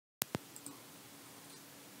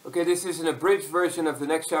Okay, this is an abridged version of the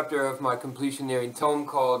next chapter of my completion nearing tome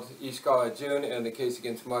called Ishikawa Jun and the Case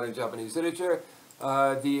Against Modern Japanese Literature.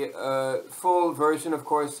 The full version, of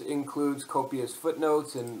course, includes copious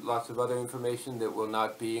footnotes and lots of other information that will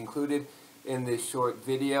not be included in this short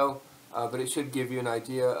video, but it should give you an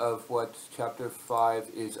idea of what Chapter 5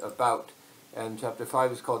 is about. And Chapter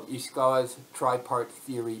 5 is called Ishikawa's Tripart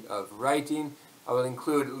Theory of Writing. I will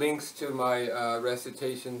include links to my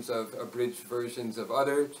recitations of abridged versions of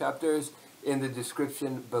other chapters in the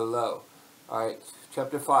description below. Alright,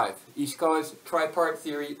 Chapter 5, Ishikawa's Tripart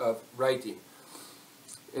Theory of Writing.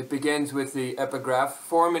 It begins with the epigraph.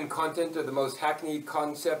 Form and content are the most hackneyed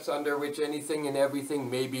concepts under which anything and everything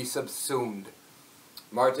may be subsumed.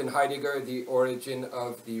 Martin Heidegger, The Origin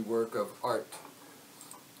of the Work of Art.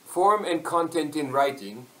 Form and content in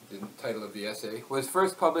writing, the title of the essay, was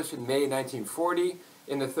first published in May 1940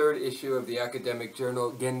 in the third issue of the academic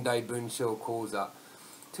journal Gendai Bunshō Kōza.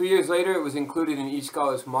 2 years later, it was included in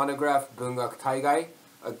Ishikawa's monograph Bungak Taigai,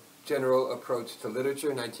 A General Approach to Literature,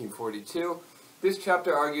 1942. This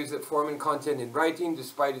chapter argues that form and content in writing,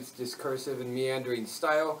 despite its discursive and meandering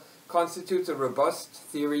style, constitutes a robust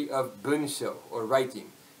theory of bunsho, or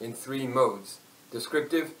writing, in three modes: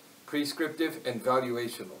 descriptive, prescriptive, and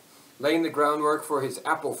valuational, laying the groundwork for his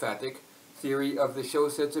apophatic theory of the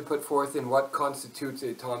Shōsetsu put forth in what constitutes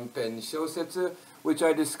a Tonpen Shōsetsu, which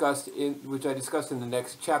I discussed in the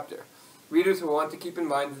next chapter. Readers will want to keep in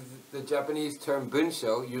mind that the Japanese term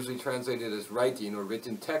bunsho, usually translated as writing or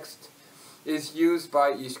written text, is used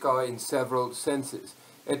by Ishikawa in several senses.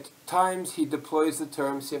 At times he deploys the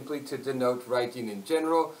term simply to denote writing in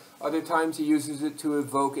general. Other times he uses it to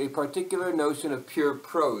evoke a particular notion of pure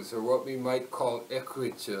prose, or what we might call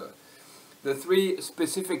écriture. The three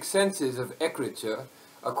specific senses of écriture,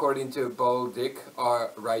 according to Baldick,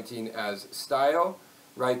 are writing as style,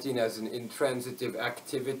 writing as an intransitive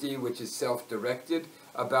activity which is self-directed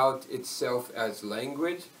about itself as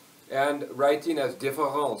language, and writing as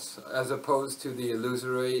différence, as opposed to the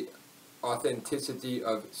illusory authenticity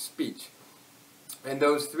of speech. And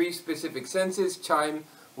those three specific senses chime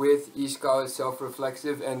with Ishikawa's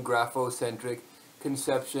self-reflexive and graphocentric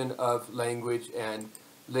conception of language and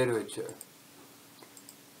literature.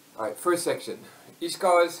 Alright, first section.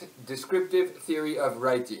 Ishikawa's descriptive theory of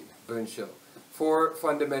writing, bunsho. Four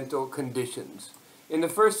fundamental conditions. In the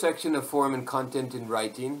first section of form and content in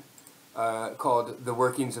writing, called The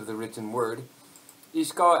Workings of the Written Word,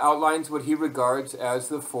 Ishikawa outlines what he regards as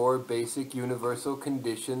the four basic universal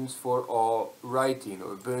conditions for all writing,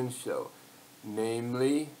 or bunsho,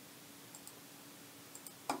 namely,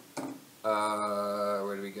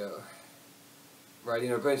 where do we go?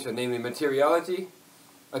 Writing or bunsho, namely materiality,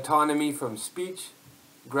 autonomy from speech,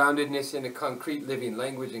 groundedness in a concrete living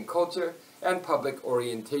language and culture, and public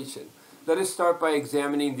orientation. Let us start by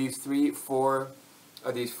examining these four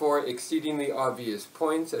exceedingly obvious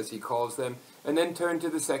points, as he calls them, and then turn to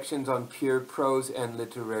the sections on pure prose and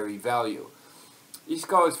literary value.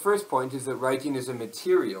 Ishikawa's first point is that writing is a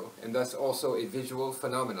material, and thus also a visual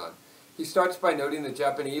phenomenon. He starts by noting that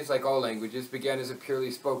Japanese, like all languages, began as a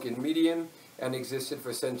purely spoken medium and existed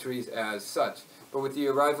for centuries as such. But with the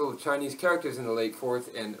arrival of Chinese characters in the late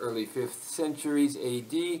 4th and early 5th centuries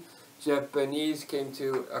AD, Japanese came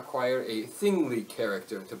to acquire a thingly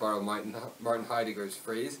character, to borrow Martin Heidegger's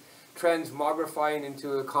phrase, transmogrifying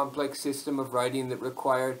into a complex system of writing that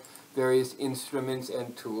required various instruments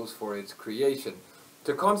and tools for its creation.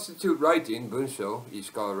 To constitute writing, bunsho,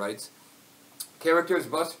 Ishikawa writes, characters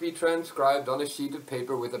must be transcribed on a sheet of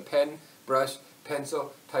paper with a pen, brush,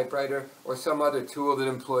 pencil, typewriter, or some other tool that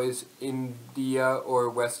employs India or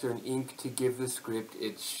Western ink to give the script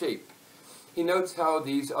its shape. He notes how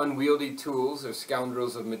these unwieldy tools, or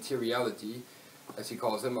scoundrels of materiality, as he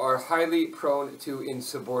calls them, are highly prone to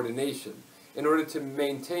insubordination. In order to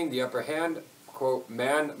maintain the upper hand, quote,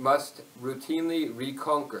 man must routinely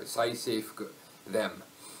reconquer, saiseifuku, them,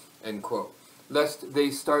 end quote, lest they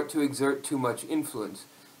start to exert too much influence.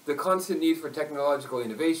 The constant need for technological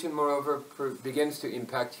innovation, moreover, begins to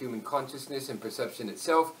impact human consciousness and perception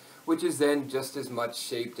itself, which is then just as much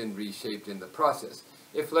shaped and reshaped in the process.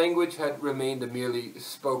 If language had remained a merely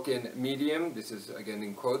spoken medium, this is again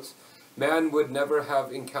in quotes, man would never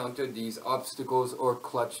have encountered these obstacles or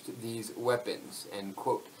clutched these weapons, end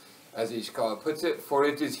quote. As Ishikawa puts it, for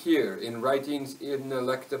it is here, in writing's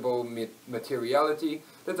ineluctable materiality,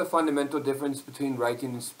 that the fundamental difference between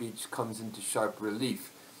writing and speech comes into sharp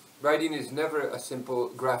relief. Writing is never a simple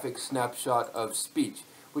graphic snapshot of speech,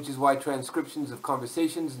 which is why transcriptions of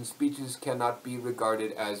conversations and speeches cannot be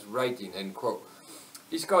regarded as writing, end quote.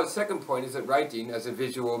 Ishikawa's second point is that writing, as a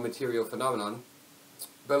visual material phenomenon,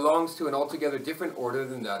 belongs to an altogether different order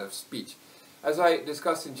than that of speech. As I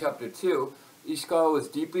discussed in Chapter 2, Ishikawa was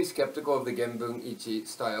deeply skeptical of the Genbun Ichi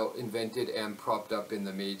style invented and propped up in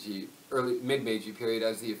the mid-Meiji period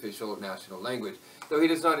as the official national language. Though he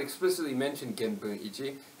does not explicitly mention Genbun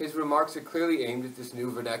Ichi, his remarks are clearly aimed at this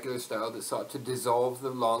new vernacular style that sought to dissolve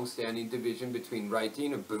the long-standing division between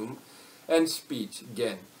writing, or bun, and speech,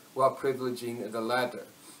 gen, while privileging the latter.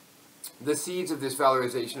 The seeds of this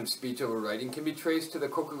valorization of speech over writing can be traced to the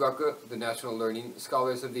Kokugaku, the national learning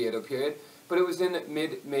scholars of the Edo period, but it was in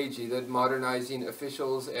mid-Meiji that modernizing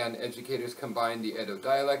officials and educators combined the Edo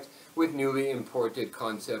dialect with newly imported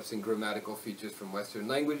concepts and grammatical features from Western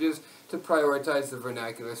languages to prioritize the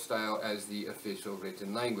vernacular style as the official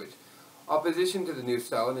written language. Opposition to the new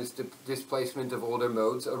style and its displacement of older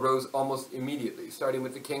modes arose almost immediately, starting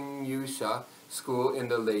with the Kengyusha school in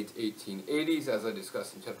the late 1880s, as I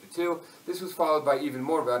discussed in Chapter 2. This was followed by even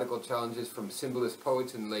more radical challenges from symbolist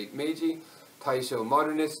poets in late Meiji, Taisho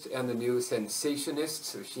modernists, and the new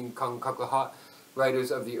sensationists, or shinkansen,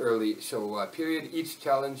 writers of the early Showa period, each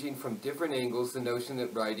challenging from different angles the notion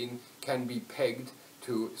that writing can be pegged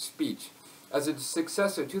to speech. As a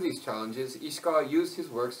successor to these challenges, Ishikawa used his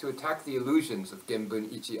works to attack the illusions of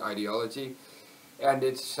Genbun Ichi ideology and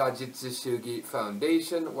its Shajitsu Shugi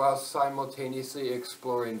foundation, while simultaneously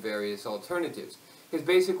exploring various alternatives. His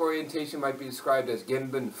basic orientation might be described as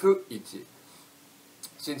Genbun Fu Ichi,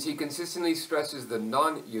 since he consistently stresses the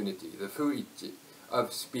non-unity, the Fu Ichi,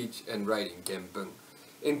 of speech and writing, Genbun.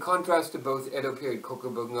 In contrast to both Edo period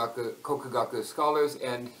Kokugaku scholars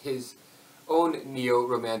and his own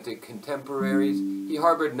neo-romantic contemporaries, he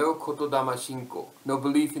harbored no kotodama shinko, no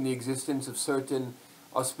belief in the existence of certain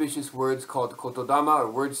auspicious words called kotodama, or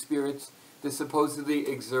word spirits, that supposedly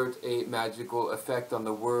exert a magical effect on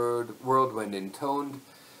the world when intoned.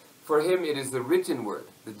 For him, it is the written word,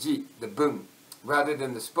 the ji, the bun, rather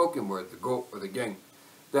than the spoken word, the go or the gen,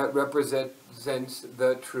 that represents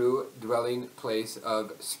the true dwelling place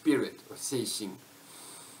of spirit, or seishin.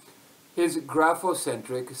 His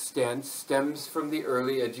graphocentric stance stems from the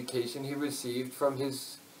early education he received from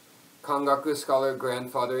his Kangaku scholar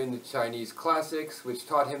grandfather in the Chinese classics, which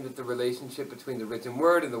taught him that the relationship between the written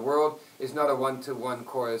word and the world is not a one-to-one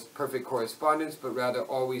perfect correspondence, but rather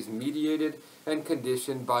always mediated and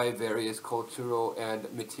conditioned by various cultural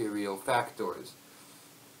and material factors.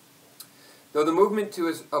 Though the movement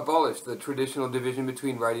to abolish the traditional division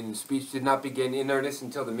between writing and speech did not begin in earnest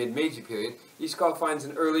until the mid-Meiji period, Ishikawa finds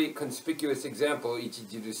an early conspicuous example,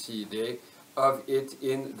 Ichijirushi-de, of it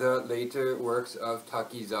in the later works of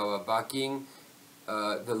Takizawa Bakin,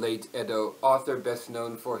 the late Edo author, best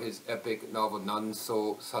known for his epic novel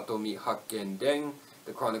Nanso Satomi Hakken Den,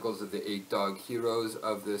 the chronicles of the 8-dog heroes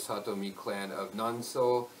of the Satomi clan of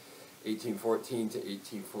Nanso, 1814 to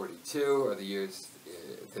 1842, are the years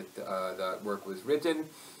that work was written.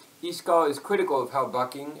 Ishikawa is critical of how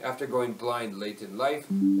Bakin, after going blind late in life,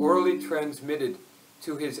 orally transmitted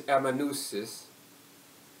to his amanuensis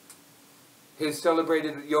his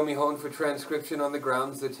celebrated Yomihon for transcription on the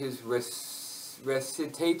grounds that his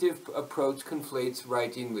recitative approach conflates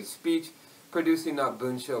writing with speech, producing not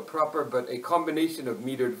bunsho proper, but a combination of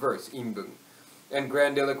metered verse, inbun, and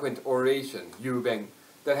grandiloquent oration, yuben,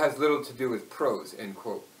 that has little to do with prose, end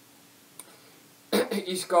quote.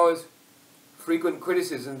 Ishikawa's frequent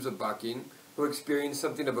criticisms of Bakin, who experienced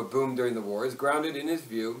something of a boom during the war, is grounded in his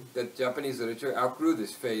view that Japanese literature outgrew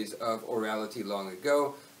this phase of orality long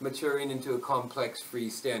ago, maturing into a complex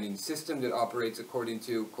freestanding system that operates according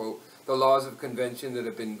to, quote, the laws of convention that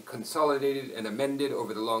have been consolidated and amended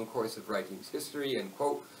over the long course of writing's history, end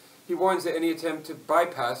quote. He warns that any attempt to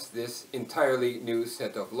bypass this entirely new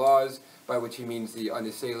set of laws, by which he means the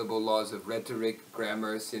unassailable laws of rhetoric,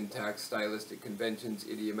 grammar, syntax, stylistic conventions,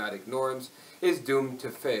 idiomatic norms, is doomed to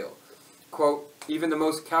fail. Quote, even the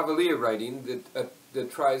most cavalier writing that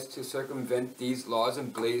tries to circumvent these laws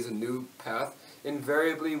and blaze a new path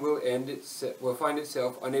invariably will find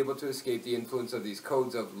itself unable to escape the influence of these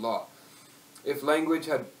codes of law. If language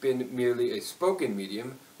had been merely a spoken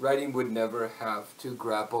medium, writing would never have to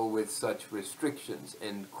grapple with such restrictions,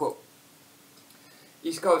 end quote.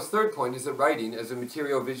 Ishikawa's third point is that writing, as a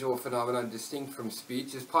material-visual phenomenon distinct from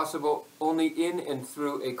speech, is possible only in and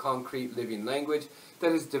through a concrete living language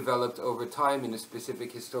that has developed over time in a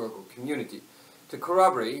specific historical community. To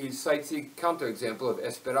corroborate, he cites the counterexample of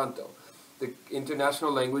Esperanto, the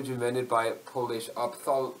international language invented by a Polish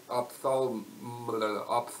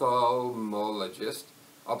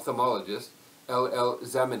ophthalmologist L.L.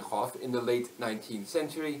 Zamenhof in the late 19th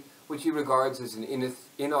century, which he regards as an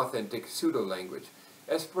inauthentic pseudo-language.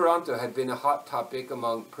 Esperanto had been a hot topic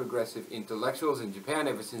among progressive intellectuals in Japan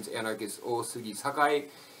ever since anarchist Osugi Sakai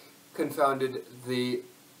co-founded the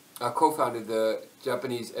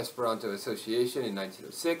Japanese Esperanto Association in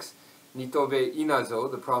 1906. Nitobe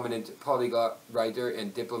Inazo, the prominent polyglot writer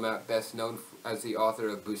and diplomat best known as the author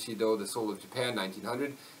of Bushido, The Soul of Japan,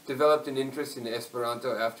 1900, developed an interest in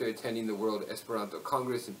Esperanto after attending the World Esperanto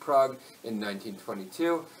Congress in Prague in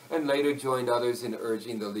 1922, and later joined others in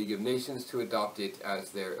urging the League of Nations to adopt it as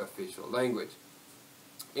their official language.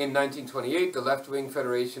 In 1928, the left-wing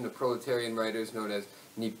Federation of Proletarian Writers known as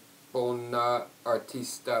Nippona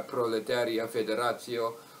Artista Proletaria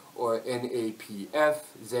Federatio, or NAPF,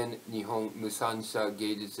 Zen Nihon Musansha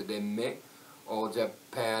Geijutsu Renmei, All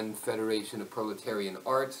Japan Federation of Proletarian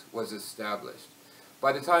Arts, was established.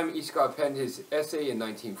 By the time Ishikawa penned his essay in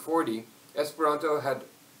 1940, Esperanto had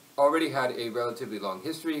already had a relatively long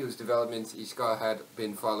history whose developments Ishikawa had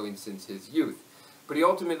been following since his youth. But he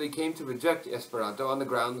ultimately came to reject Esperanto on the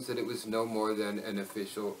grounds that it was no more than an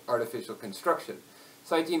artificial construction,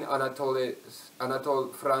 citing Anatole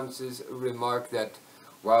France's remark that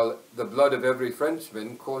while the blood of every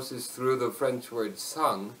Frenchman courses through the French word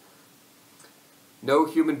sang, no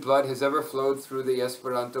human blood has ever flowed through the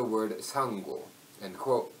Esperanto word sango, end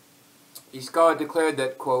quote. Ishikawa declared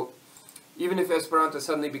that, quote, even if Esperanto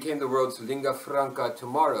suddenly became the world's lingua franca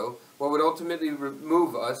tomorrow, what would ultimately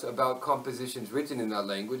move us about compositions written in that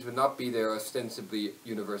language would not be their ostensibly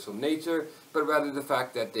universal nature, but rather the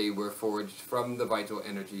fact that they were forged from the vital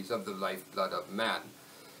energies of the lifeblood of man.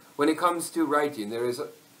 When it comes to writing, there is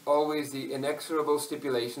always the inexorable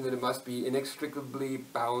stipulation that it must be inextricably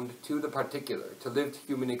bound to the particular, to lived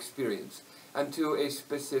human experience, and to a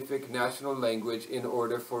specific national language in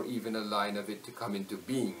order for even a line of it to come into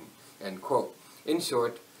being, end quote. In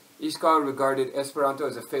short, Ishikawa regarded Esperanto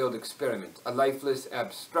as a failed experiment, a lifeless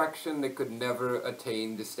abstraction that could never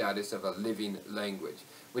attain the status of a living language,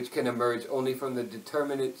 which can emerge only from the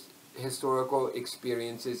determinate historical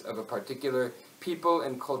experiences of a particular people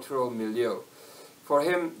and cultural milieu. For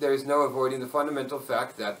him, there is no avoiding the fundamental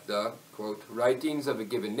fact that the, quote, writings of a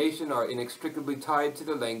given nation are inextricably tied to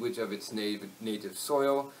the language of its native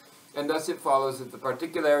soil, and thus it follows that the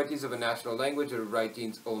particularities of a national language are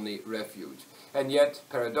writing's only refuge. And yet,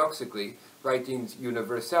 paradoxically, writing's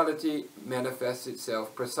universality manifests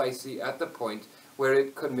itself precisely at the point where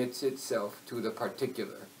it commits itself to the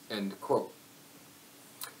particular, end quote.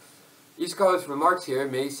 Ishikawa's remarks here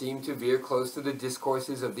may seem to veer close to the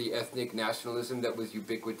discourses of the ethnic nationalism that was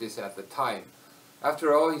ubiquitous at the time.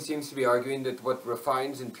 After all, he seems to be arguing that what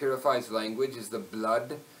refines and purifies language is the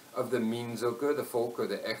blood of the minzoku, the folk or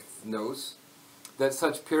the ethnos, that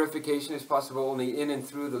such purification is possible only in and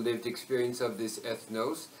through the lived experience of this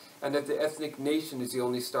ethnos, and that the ethnic nation is the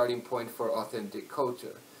only starting point for authentic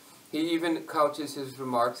culture. He even couches his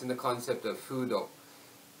remarks in the concept of fudo,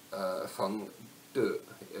 feng de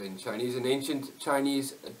in Chinese, an ancient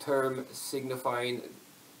Chinese term signifying,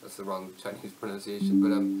 that's the wrong Chinese pronunciation,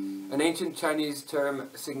 but an ancient Chinese term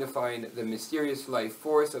signifying the mysterious life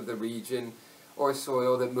force of the region or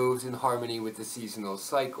soil that moves in harmony with the seasonal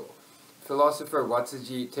cycle. Philosopher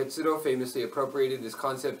Watsuji Tetsuro famously appropriated this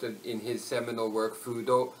concept in his seminal work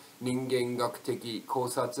Fudo, Ningen-gakuteki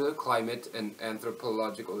Kousatsu, Climate and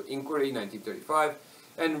Anthropological Inquiry, 1935,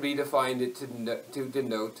 and redefined it to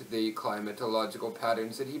denote the climatological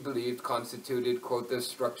patterns that he believed constituted, quote, the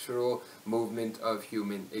structural movement of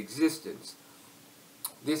human existence.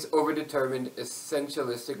 This overdetermined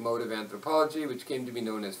essentialistic mode of anthropology, which came to be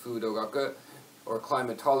known as Fudogaku, or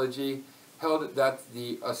climatology, held that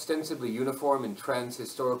the ostensibly uniform and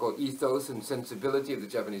trans-historical ethos and sensibility of the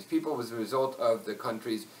Japanese people was the result of the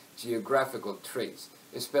country's geographical traits,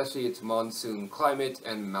 especially its monsoon climate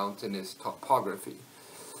and mountainous topography.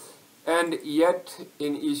 And yet,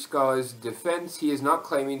 in Ishikawa's defense, he is not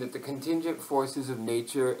claiming that the contingent forces of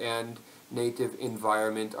nature and native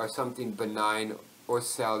environment are something benign or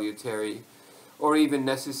salutary, or even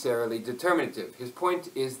necessarily determinative. His point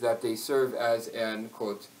is that they serve as an,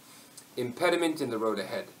 quote, impediment in the road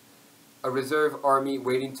ahead, a reserve army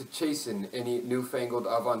waiting to chasten any newfangled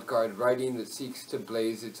avant-garde writing that seeks to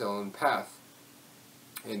blaze its own path,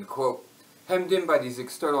 end quote. Hemmed in by these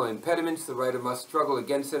external impediments, the writer must struggle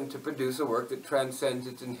against them to produce a work that transcends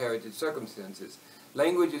its inherited circumstances.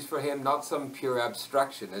 Language is for him not some pure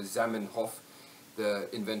abstraction, as Zamenhof,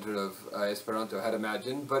 the inventor of Esperanto, had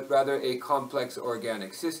imagined, but rather a complex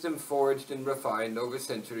organic system forged and refined over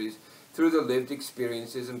centuries through the lived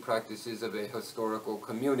experiences and practices of a historical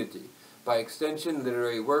community. By extension,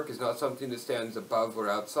 literary work is not something that stands above or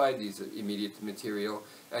outside these immediate material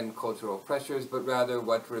and cultural pressures, but rather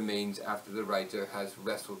what remains after the writer has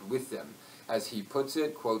wrestled with them, As he puts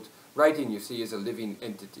it, quote, "Writing, you see, is a living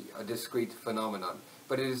entity, a discrete phenomenon,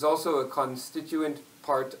 but it is also a constituent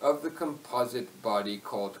part of the composite body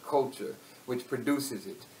called culture, which produces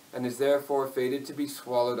it, and is therefore fated to be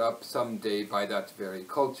swallowed up some day by that very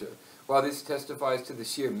culture. While this testifies to the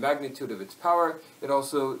sheer magnitude of its power, it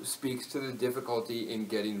also speaks to the difficulty in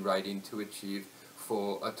getting writing to achieve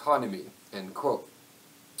full autonomy," end quote.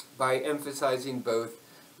 By emphasizing both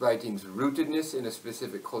writing's rootedness in a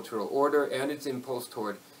specific cultural order and its impulse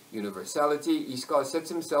toward universality, Ishikawa sets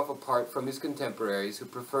himself apart from his contemporaries who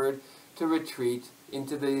preferred to retreat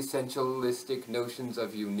into the essentialistic notions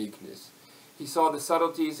of uniqueness. He saw the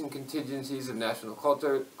subtleties and contingencies of national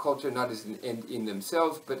culture not as an end in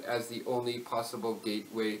themselves, but as the only possible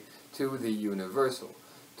gateway to the universal.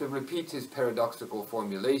 To repeat his paradoxical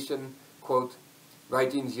formulation, quote,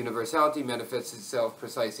 "Writing's universality manifests itself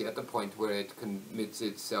precisely at the point where it commits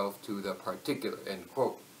itself to the particular," end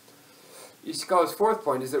quote. Ishikawa's fourth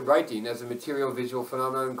point is that writing, as a material visual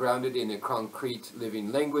phenomenon grounded in a concrete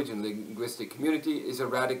living language and linguistic community, is a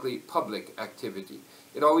radically public activity.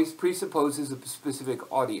 It always presupposes a specific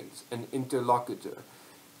audience, an interlocutor,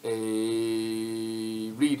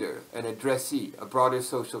 a reader, an addressee, a broader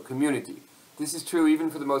social community. This is true even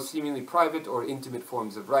for the most seemingly private or intimate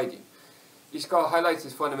forms of writing. Ishikawa highlights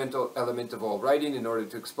this fundamental element of all writing in order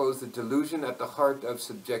to expose the delusion at the heart of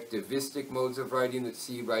subjectivistic modes of writing that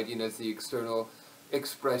see writing as the external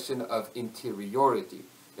expression of interiority.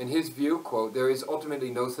 In his view, quote, "There is ultimately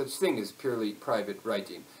no such thing as purely private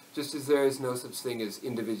writing, just as there is no such thing as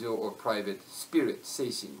individual or private spirit,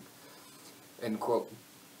 seishin," end quote.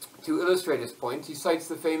 To illustrate his point, he cites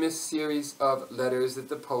the famous series of letters that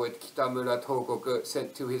the poet Kitamura Togoku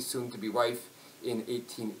sent to his soon-to-be wife in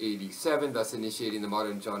 1887, thus initiating the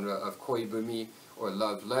modern genre of koibumi, or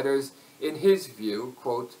love letters. In his view,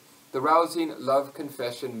 quote, "The rousing love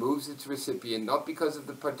confession moves its recipient not because of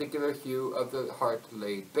the particular hue of the heart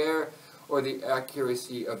laid bare, or the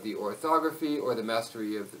accuracy of the orthography, or the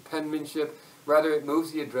mastery of the penmanship. Rather, it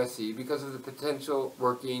moves the addressee because of the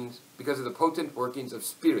potent workings of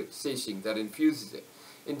spirit, seishin, that infuses it.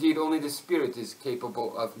 Indeed, only the spirit is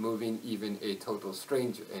capable of moving even a total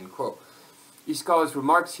stranger," end quote. Ishikawa's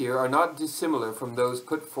remarks here are not dissimilar from those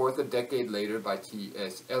put forth a decade later by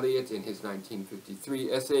T.S. Eliot in his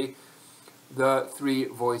 1953 essay, The Three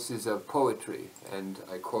Voices of Poetry. And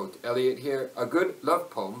I quote Eliot here, "A good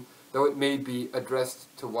love poem, though it may be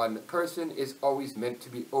addressed to one person, is always meant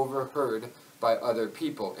to be overheard by other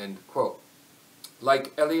people," end quote.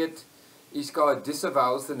 Like Eliot, Ishikawa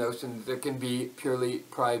disavows the notion that there can be purely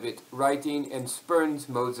private writing and spurns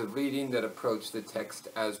modes of reading that approach the text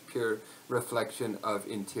as pure reflection of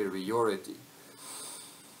interiority.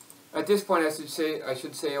 At this point, I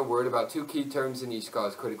should say a word about two key terms in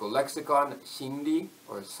Ishikawa's critical lexicon: shinri,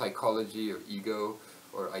 or psychology, or ego,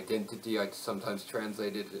 or identity. I sometimes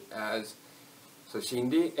translate it as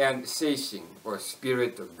shinri, and seishin, or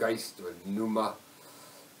spirit, or geist, or pneuma,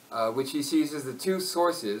 which he sees as the two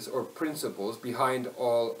sources or principles behind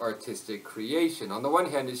all artistic creation. On the one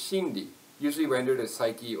hand is shinri, usually rendered as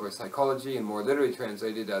psyche or psychology, and more literally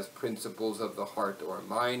translated as principles of the heart or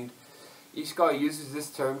mind. Ishikawa uses this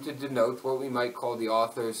term to denote what we might call the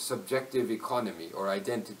author's subjective economy or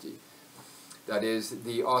identity. That is,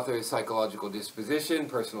 the author's psychological disposition,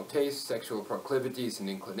 personal tastes, sexual proclivities and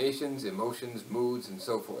inclinations, emotions, moods, and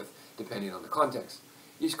so forth, depending on the context.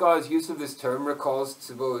 Ishikawa's use of this term recalls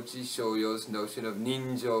Tsubouchi Shoyo's notion of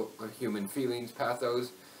ninjo, or human feelings,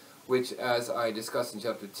 pathos, which, as I discussed in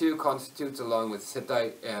Chapter 2, constitutes, along with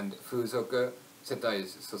setai and fuzoku, setai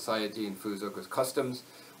is society and fuzoku is customs,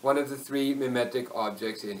 one of the three mimetic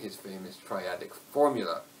objects in his famous triadic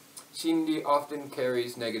formula. Shinri often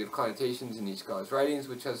carries negative connotations in Ishikawa's writings,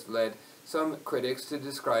 which has led some critics to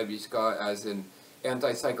describe Ishikawa as an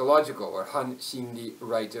anti-psychological or han-shinri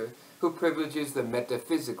writer who privileges the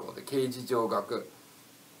metaphysical, the keiji-jogaku,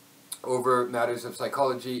 over matters of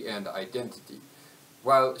psychology and identity.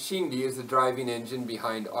 While shinri is the driving engine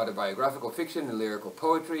behind autobiographical fiction and lyrical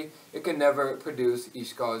poetry, it can never produce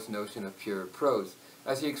Ishikawa's notion of pure prose.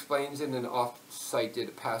 As he explains in an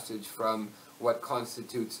oft-cited passage from what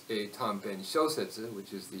constitutes a Tanpen Shōsetsu,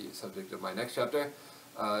 which is the subject of my next chapter,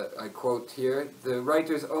 I quote here, "The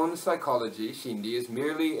writer's own psychology, shinri, is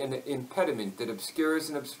merely an impediment that obscures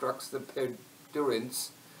and obstructs the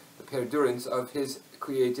perdurance of his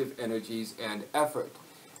creative energies and effort.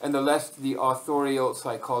 And the less the authorial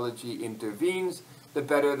psychology intervenes, the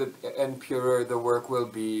better and purer the work will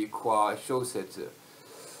be qua Shōsetsu."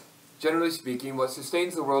 Generally speaking, what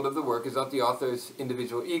sustains the world of the work is not the author's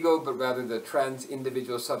individual ego, but rather the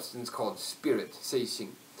trans-individual substance called spirit,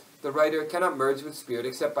 seishin. The writer cannot merge with spirit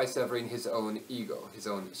except by severing his own ego, his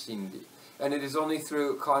own shindi. And it is only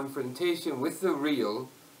through confrontation with the real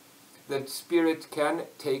that spirit can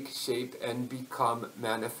take shape and become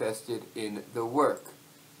manifested in the work.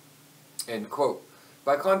 End quote.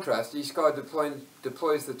 By contrast, Ishikawa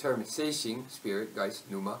deploys the term seishin, spirit, geist,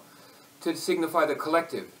 pneuma, to signify the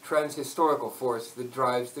collective, trans-historical force that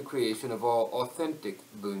drives the creation of all authentic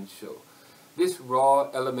bunsho. This raw,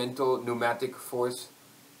 elemental, pneumatic force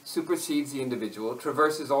supersedes the individual,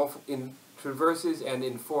 traverses and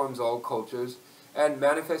informs all cultures, and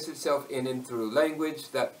manifests itself in and through language,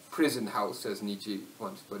 that prison house, as Nietzsche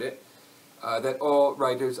once put it, that all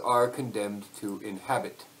writers are condemned to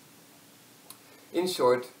inhabit. In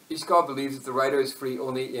short, Ishikawa believes that the writer is free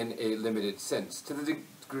only in a limited sense, to the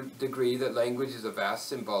degree that language is a vast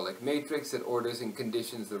symbolic matrix that orders and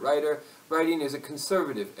conditions the writer. Writing is a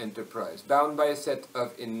conservative enterprise, bound by a set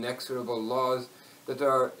of inexorable laws that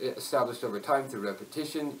are established over time through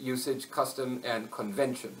repetition, usage, custom, and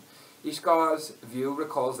convention. Ishikawa's view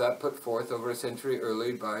recalls that put forth over a century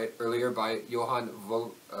earlier by Johann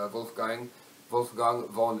Wolfgang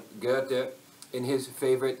von Goethe in his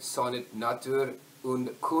favorite sonnet Natur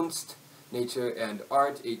und Kunst, Nature and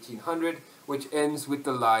Art, 1800, which ends with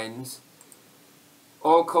the lines,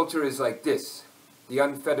 "All culture is like this, the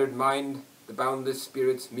unfettered mind, the boundless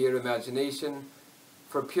spirit's mere imagination.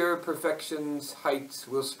 For pure perfection's heights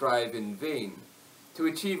will strive in vain. To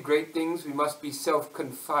achieve great things we must be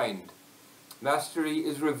self-confined. Mastery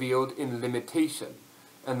is revealed in limitation,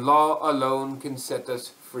 and law alone can set us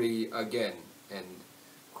free again." End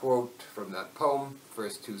quote from that poem,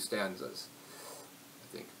 first two stanzas,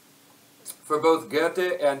 I think. For both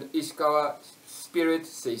Goethe and Ishikawa, spirit,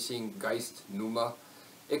 seishin, geist, pneuma,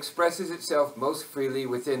 expresses itself most freely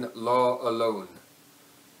within law alone,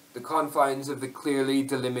 the confines of the clearly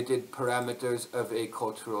delimited parameters of a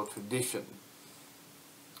cultural tradition.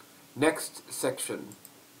 Next section,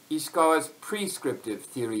 Ishikawa's prescriptive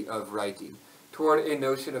theory of writing, toward a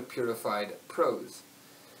notion of purified prose.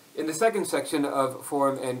 In the second section of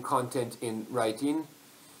Form and Content in Writing,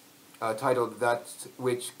 titled That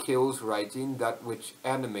Which Kills Writing, That Which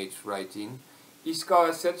Animates Writing,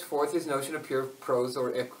 Ishikawa sets forth his notion of pure prose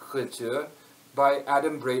or écriture by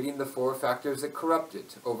adumbrating the four factors that corrupt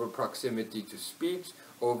it: over proximity to speech,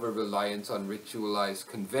 over reliance on ritualized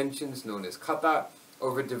conventions known as kata,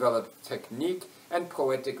 over developed technique, and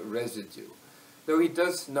poetic residue. Though he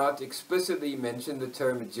does not explicitly mention the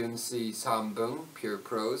term junsei sambun, pure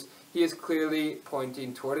prose, he is clearly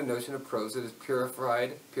pointing toward a notion of prose that is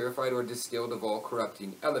purified or distilled of all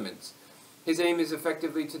corrupting elements. His aim is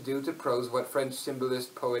effectively to do to prose what French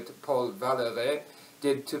symbolist poet Paul Valéry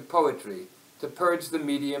did to poetry, to purge the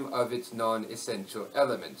medium of its non-essential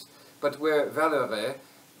elements. But where Valéry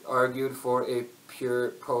argued for a pure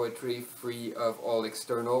poetry free of all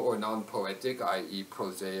external or non-poetic, i.e.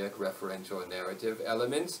 prosaic, referential, and narrative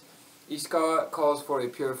elements, Ishikawa calls for a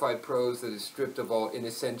purified prose that is stripped of all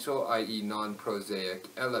inessential, i.e. non-prosaic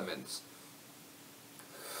elements.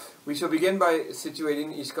 We shall begin by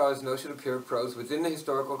situating Ishikawa's notion of pure prose within the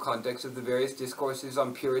historical context of the various discourses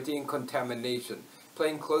on purity and contamination,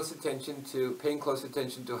 paying close attention to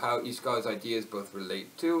how Ishikawa's ideas both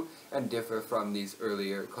relate to and differ from these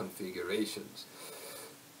earlier configurations.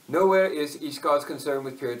 Nowhere is Ishikawa's concern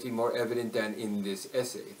with purity more evident than in this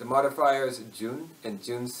essay. The modifiers jun and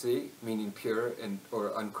junsei, meaning pure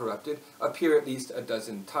or uncorrupted, appear at least a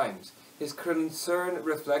dozen times. His concern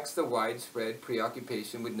reflects the widespread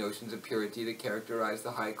preoccupation with notions of purity that characterized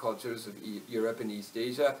the high cultures of Europe and East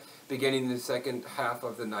Asia, beginning in the second half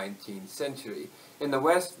of the 19th century. In the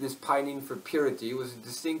West, this pining for purity was a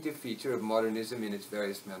distinctive feature of modernism in its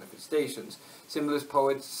various manifestations. Symbolist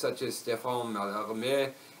poets such as Stéphane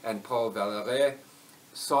Mallarmé and Paul Valéry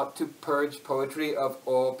sought to purge poetry of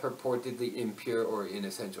all purportedly impure or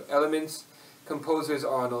inessential elements. Composers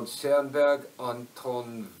Arnold Schoenberg,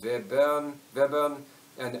 Anton Webern,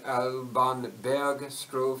 and Alban Berg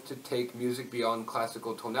strove to take music beyond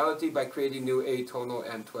classical tonality by creating new atonal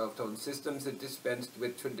and 12-tone systems that dispensed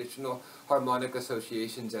with traditional harmonic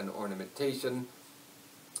associations and ornamentation.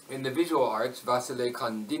 In the visual arts, Vasily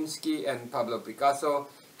Kandinsky and Pablo Picasso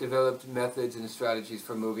developed methods and strategies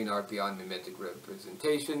for moving art beyond mimetic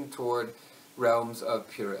representation toward realms of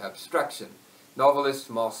pure abstraction. Novelists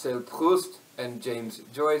Marcel Proust and James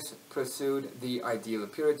Joyce pursued the ideal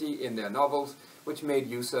of purity in their novels, which made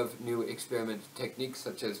use of new experimental techniques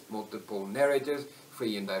such as multiple narrators,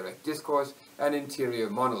 free and direct discourse, and interior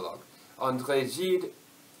monologue. André Gide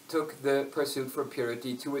took the pursuit for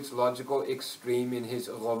purity to its logical extreme in his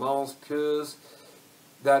Romans pures,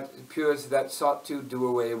 pures that sought to do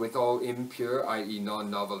away with all impure, i.e.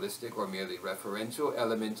 non-novelistic or merely referential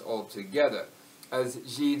elements altogether. As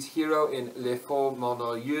Gide's hero in Les Faux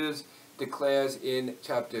Monolieux declares in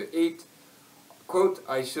chapter 8, quote,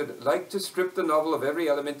 I should like to strip the novel of every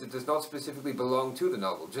element that does not specifically belong to the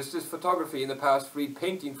novel, just as photography in the past freed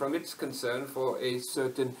painting from its concern for a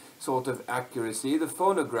certain sort of accuracy. The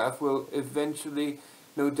phonograph will eventually,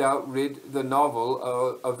 no doubt, rid the novel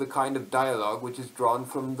of the kind of dialogue which is drawn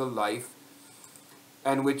from the life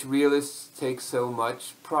and which realists take so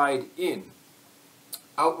much pride in.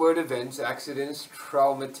 Outward events, accidents,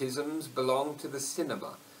 traumatisms belong to the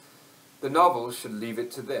cinema. The novel should leave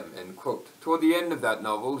it to them, end quote. Toward the end of that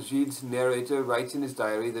novel, Gide's narrator writes in his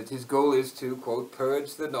diary that his goal is to, quote,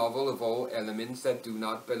 purge the novel of all elements that do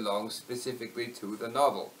not belong specifically to the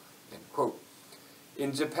novel, end quote.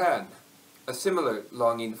 In Japan, a similar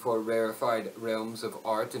longing for rarefied realms of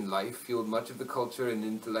art and life fueled much of the culture and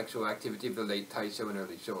intellectual activity of the late Taisho and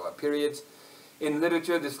early Showa periods. In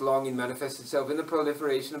literature, this longing manifests itself in the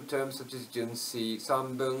proliferation of terms such as Junsei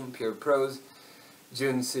Sanbun, pure prose,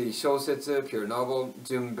 Junsei Shōsetsu, pure novel,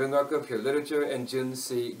 Junbungaku, pure literature, and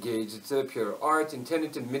Junsei Geijutsu, pure art,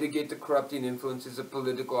 intended to mitigate the corrupting influences of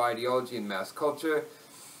political ideology and mass culture.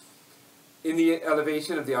 In the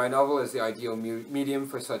elevation of the I-novel as the ideal medium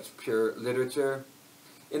for such pure literature.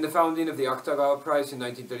 In the founding of the Akutagawa Prize in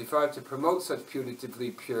 1935 to promote such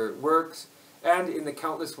putatively pure works, and in the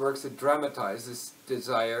countless works that dramatize this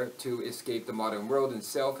desire to escape the modern world and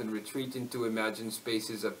self and retreat into imagined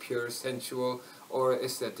spaces of pure sensual or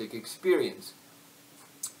aesthetic experience.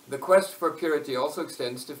 The quest for purity also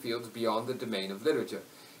extends to fields beyond the domain of literature.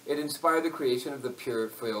 It inspired the creation of the pure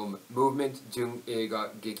film movement, Jun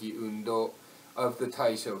Eiga Geki Undo, of the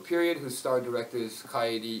Taisho period, whose star directors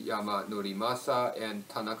Kairi Yama Norimasa and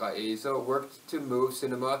Tanaka Eizo worked to move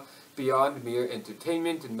cinema beyond mere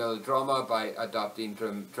entertainment and melodrama by adopting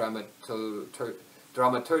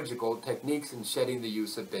dramaturgical techniques and shedding the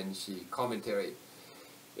use of benshi commentary.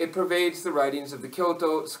 It pervades the writings of the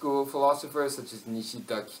Kyoto school philosophers such as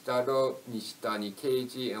Nishida Kitaro, Nishitani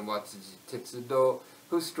Keiji, and Watsuji Tetsudo,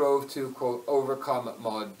 who strove to, quote, overcome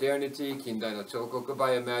modernity, Kindai no Chokoku,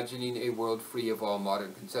 by imagining a world free of all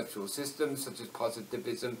modern conceptual systems such as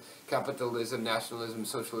positivism, capitalism, nationalism,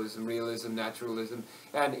 socialism, realism, naturalism,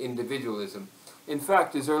 and individualism. In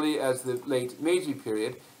fact, as early as the late Meiji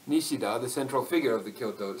period, Nishida, the central figure of the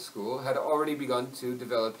Kyoto school, had already begun to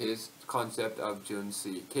develop his concept of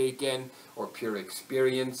Junsei Keiken, or pure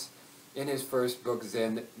experience, in his first book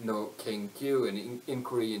Zen no Kenkyu, an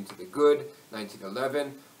inquiry into the good,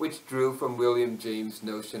 1911, which drew from William James'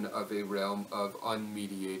 notion of a realm of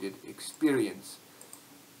unmediated experience.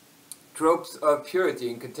 Tropes of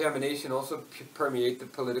purity and contamination also permeate the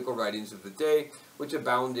political writings of the day, which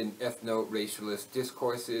abound in ethno-racialist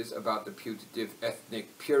discourses about the putative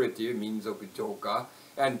ethnic purity, minzoku joka,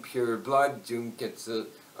 and pure blood, junketsu,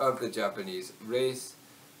 of the Japanese race.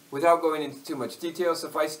 Without going into too much detail,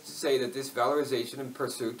 suffice it to say that this valorization and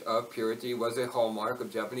pursuit of purity was a hallmark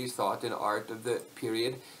of Japanese thought and art of the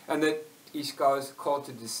period, and that Ishikawa's call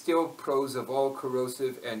to distill prose of all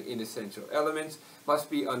corrosive and inessential elements must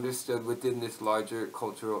be understood within this larger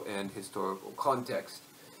cultural and historical context.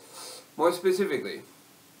 More specifically,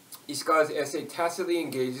 Ishikawa's essay tacitly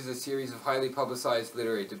engages a series of highly publicized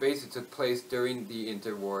literary debates that took place during the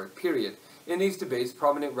interwar period. In these debates,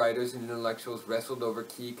 prominent writers and intellectuals wrestled over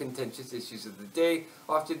key contentious issues of the day,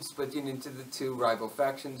 often splitting into the two rival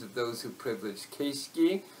factions of those who privileged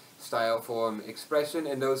keishiki, style, form, expression,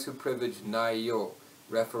 and those who privileged naiyo,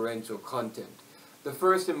 referential content. The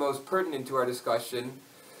first and most pertinent to our discussion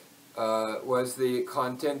was the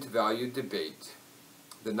content-value debate,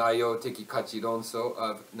 the Naiyo Teki Kachi Ronso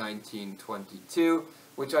of 1922,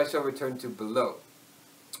 which I shall return to below.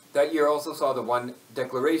 That year also saw the One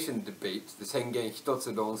Declaration debate, the Sengen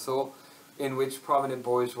Hitotsu Ronso, in which prominent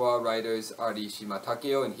bourgeois writers Arishima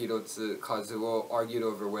Takeo and Hirotsu Kazuo argued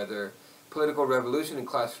over whether political revolution and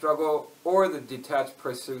class struggle or the detached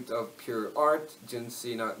pursuit of pure art,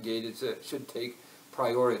 Junsei no Geijutsu, should take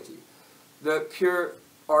priority. The pure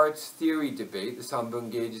arts theory debate, the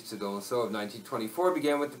Sanbun Geijutsu Ronso of 1924,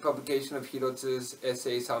 began with the publication of Hirotsu's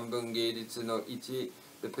essay Sanbun Geijutsu no Ichi,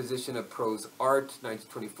 The Position of Prose Art,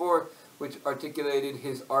 1924, which articulated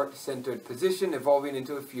his art-centered position, evolving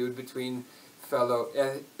into a feud between fellow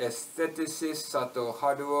aestheticist Sato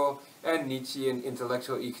Haruo and Nietzschean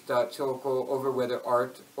intellectual Ikuta Choko over whether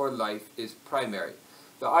art or life is primary.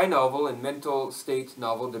 The I-novel and mental state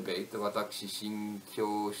novel debate, the Watashi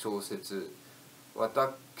Shinkyo Shōsetsu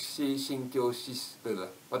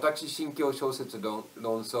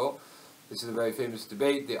Ronso, This is a very famous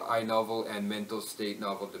debate, the I novel and mental state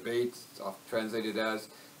novel debate, it's often translated as,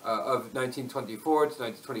 of 1924 to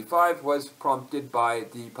 1925, was prompted by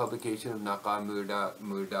the publication of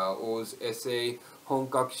Nakamura-Murao's essay,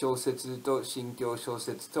 Honkaku Shōsetsu to Shinkyo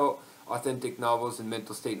Shōsetsu to Authentic Novels and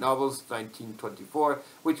Mental State Novels, 1924,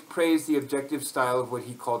 which praised the objective style of what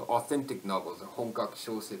he called authentic novels, Honkaku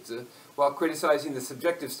Shōsetsu, while criticizing the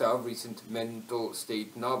subjective style of recent mental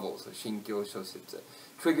state novels, Shinkyo Shōsetsu,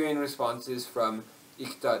 triggering responses from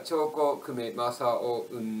Ikita Choko, Kume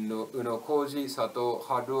Masao, Uno Koji, Sato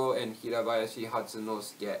Haruo, and Hirabayashi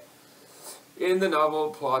Hatsunosuke. In the novel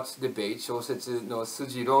Plots Debate, Shōsetsu no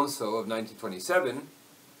Sujironso of 1927,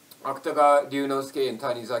 Akutaga Ryunosuke and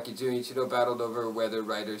Tanizaki Junichiro battled over whether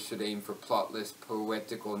writers should aim for plotless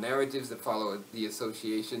poetical narratives that follow the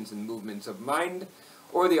associations and movements of mind,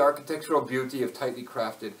 or the architectural beauty of tightly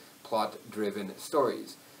crafted, plot-driven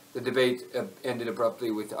stories. The debate ended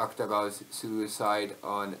abruptly with Akutagawa's suicide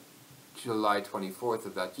on July 24th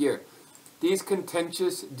of that year. These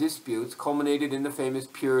contentious disputes culminated in the famous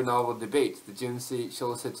pure novel debate, the Junsei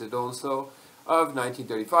Shōsetsu Donso of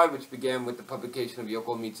 1935, which began with the publication of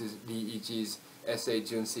Yoko Mitsuichi's essay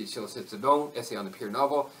Junsei Shōsetsu Don, Essay on the Pure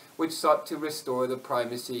Novel, which sought to restore the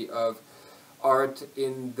primacy of art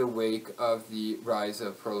in the wake of the rise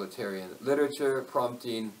of proletarian literature,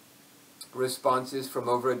 prompting responses from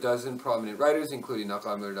over a dozen prominent writers, including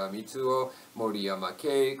Nakamura Mitsuo, Moriyama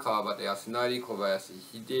Kei, Kawabata Yasunari, Kobayashi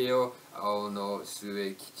Hideo, Aono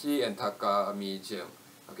Suekichi, and Takami Jim.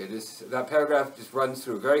 Okay, that paragraph just runs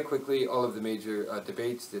through very quickly all of the major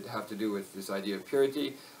debates that have to do with this idea of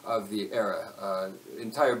purity of the era.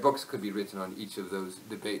 Entire books could be written on each of those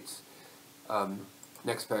debates.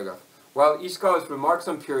 Next paragraph. While Ishikawa's remarks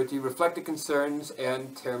on purity reflect the concerns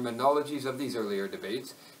and terminologies of these earlier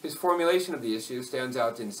debates, his formulation of the issue stands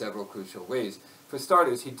out in several crucial ways. For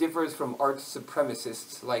starters, he differs from art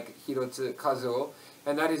supremacists like Hirotsu Kazuo,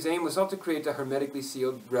 and that his aim was not to create a hermetically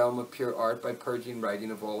sealed realm of pure art by purging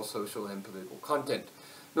writing of all social and political content.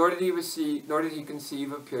 Nor did he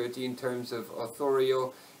conceive of purity in terms of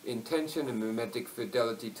authorial intention and mimetic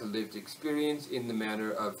fidelity to lived experience in the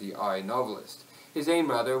manner of the I novelist. His aim,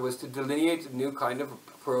 rather, was to delineate a new kind of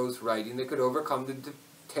prose writing that could overcome the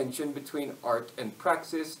tension between art and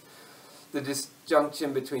praxis, the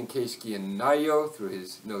disjunction between keishiki and nayo through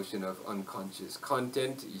his notion of unconscious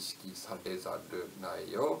content, ishiki sarezaru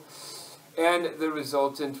nayo, and the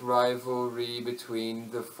resultant rivalry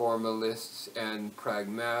between the formalists and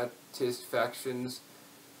pragmatist factions,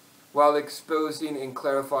 while exposing and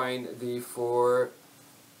clarifying the four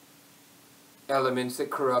elements that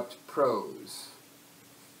corrupt prose.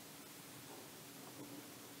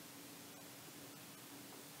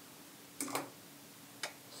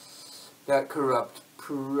 That corrupt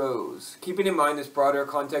prose. Keeping in mind this broader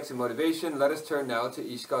context and motivation, let us turn now to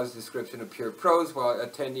Ishikawa's description of pure prose while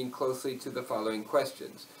attending closely to the following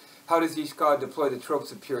questions. How does Ishikawa deploy the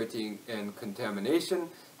tropes of purity and contamination?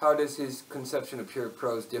 How does his conception of pure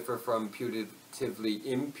prose differ from putatively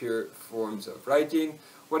impure forms of writing?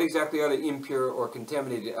 What exactly are the impure or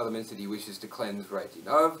contaminated elements that he wishes to cleanse writing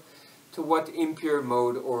of? To what impure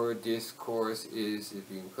mode or discourse is it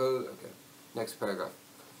being closed? Okay, next paragraph.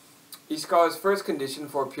 Ishikawa's first condition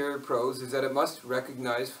for pure prose is that it must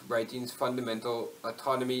recognize writing's fundamental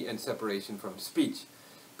autonomy and separation from speech.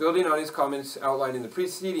 Building on his comments outlined in the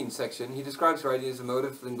preceding section, he describes writing as a mode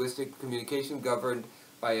of linguistic communication governed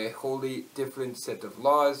by a wholly different set of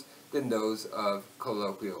laws than those of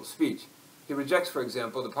colloquial speech. He rejects, for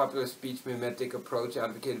example, the popular speech mimetic approach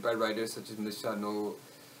advocated by writers such as Musha no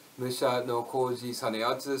Koji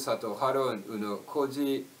Saneatsu, Sato Haro, and Uno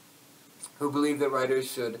Koji, who believe that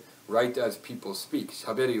writers should write as people speak,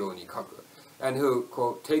 shaberu you ni kaku, and who,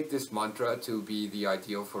 quote, take this mantra to be the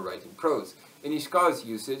ideal for writing prose. In Ishikawa's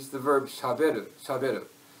usage, the verb shaberu,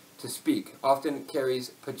 to speak, often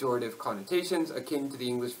carries pejorative connotations akin to the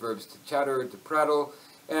English verbs to chatter, to prattle,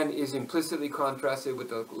 and is implicitly contrasted with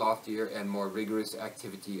the loftier and more rigorous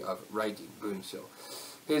activity of writing, bunsho.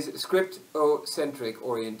 His scriptocentric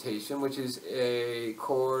orientation, which is a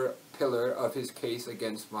core pillar of his case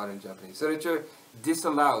against modern Japanese literature,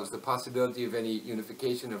 disallows the possibility of any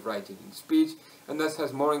unification of writing and speech, and thus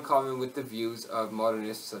has more in common with the views of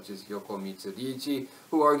modernists such as Yoko Mitsuichi,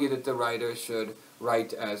 who argue that the writer should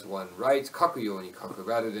write as one writes, kaku you ni kaku,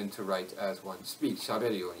 rather than to write as one speaks,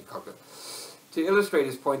 shaberu you ni kaku. To illustrate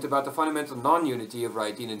his point about the fundamental non-unity of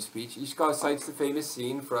writing and speech, Ishikawa cites the famous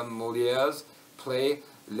scene from Molière's play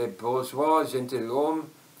Le Bourgeois Gentilhomme,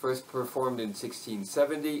 first performed in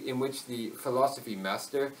 1670, in which the philosophy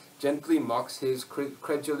master gently mocks his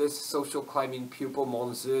credulous social climbing pupil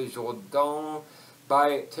Monsieur Jourdan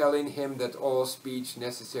by telling him that all speech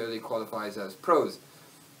necessarily qualifies as prose.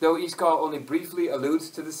 Though Ishikawa only briefly alludes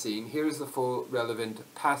to the scene, here is the full relevant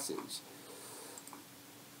passage.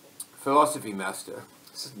 Philosophy Master.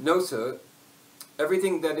 No, sir.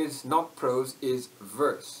 Everything that is not prose is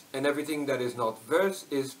verse, and everything that is not verse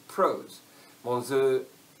is prose. Monsieur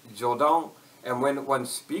Jordan. And when one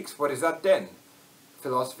speaks, what is that then?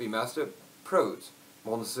 Philosophy Master. Prose.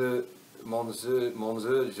 Monsieur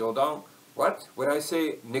Jordan. What? When I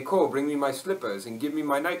say, Nicole, bring me my slippers and give me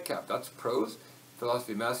my nightcap, that's prose?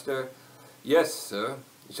 Philosophy Master. Yes, sir.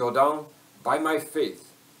 Jordan, by my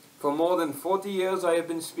faith. For more than 40 years I have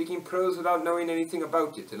been speaking prose without knowing anything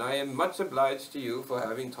about it, and I am much obliged to you for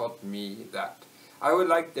having taught me that. I would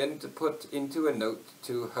like then to put into a note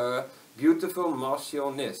to her beautiful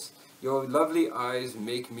Marchioness, your lovely eyes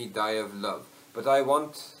make me die of love, but I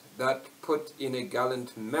want that put in a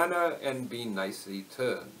gallant manner and be nicely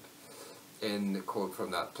turned. End quote from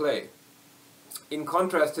that play. In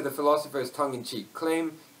contrast to the philosopher's tongue-in-cheek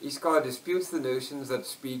claim, Ishikawa disputes the notions that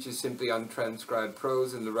speech is simply untranscribed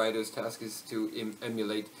prose and the writer's task is to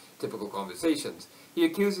emulate typical conversations. He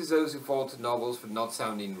accuses those who fault novels for not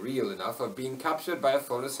sounding real enough of being captured by a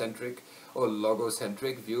phonocentric or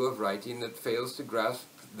logocentric view of writing that fails to grasp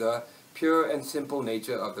the pure and simple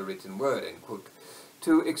nature of the written word. End quote.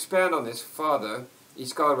 To expand on this further,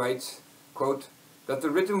 Ishikawa writes, quote, that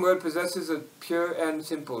the written word possesses a pure and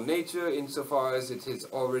simple nature insofar as it has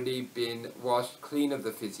already been washed clean of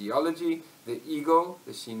the physiology, the ego,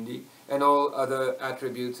 the shindi, and all other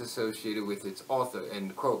attributes associated with its author.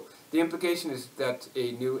 End quote. The implication is that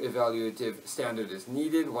a new evaluative standard is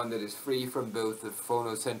needed, one that is free from both the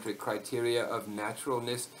phonocentric criteria of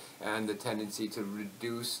naturalness and the tendency to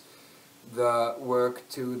reduce the work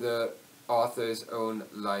to the author's own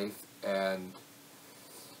life and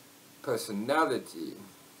personality.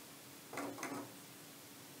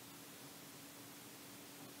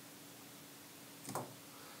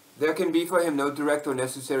 There can be for him no direct or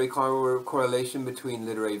necessary correlation between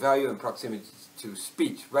literary value and proximity to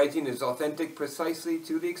speech. Writing is authentic precisely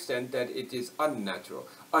to the extent that it is unnatural,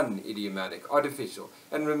 unidiomatic, artificial,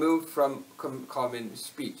 and removed from common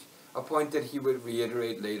speech, a point that he would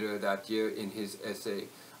reiterate later that year in his essay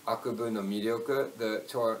Akubu no Miryoku, The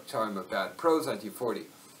Charm of Bad Prose, 1940.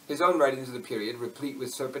 His own writings of the period, replete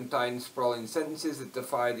with serpentine, sprawling sentences that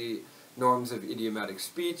defy the norms of idiomatic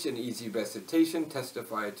speech and easy recitation,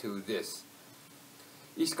 testify to this.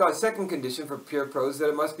 Ishikawa's second condition for pure prose is that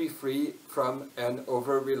it must be free from an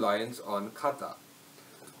over-reliance on kata.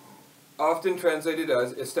 Often translated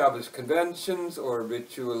as established conventions or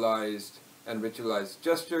ritualized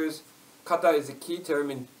gestures, kata is a key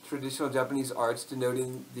term in traditional Japanese arts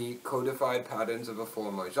denoting the codified patterns of a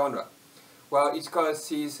form or genre. While Ishikawa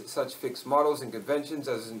sees such fixed models and conventions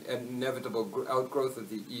as an inevitable outgrowth of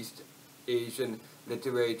the East Asian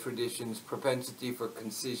literary tradition's propensity for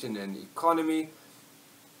concision and economy,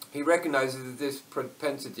 he recognizes that this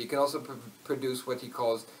propensity can also produce what he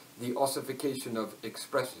calls the ossification of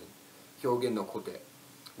expression, hyogen no kote,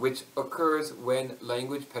 which occurs when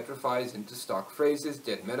language petrifies into stock phrases,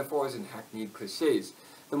 dead metaphors, and hackneyed cliches.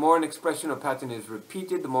 The more an expression or pattern is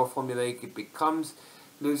repeated, the more formulaic it becomes,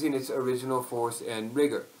 losing its original force and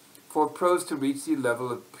rigor. For prose to reach the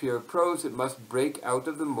level of pure prose, it must break out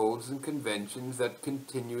of the molds and conventions that it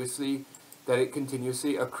continuously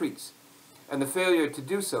accretes. And the failure to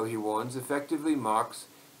do so, he warns, effectively marks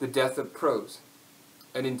the death of prose,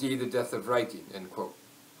 and indeed the death of writing, end quote.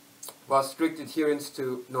 While strict adherence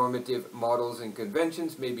to normative models and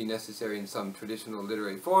conventions may be necessary in some traditional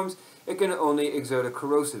literary forms, it can only exert a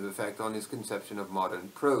corrosive effect on his conception of modern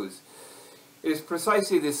prose. It is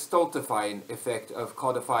precisely this stultifying effect of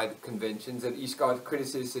codified conventions that Ishikawa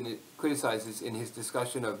criticizes in his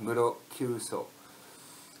discussion of Muro Kyuso,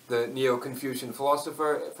 the Neo-Confucian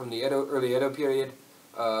philosopher from the early Edo period,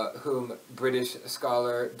 whom British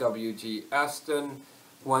scholar W.G. Aston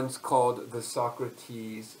once called the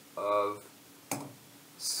Socrates of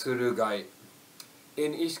Surugai.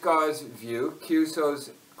 In Ishikawa's view,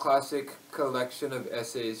 Kyuso's classic collection of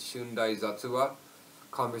essays Shundai Zatsuwa,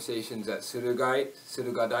 Conversations at Surugadai,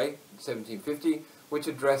 1750, which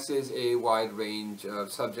addresses a wide range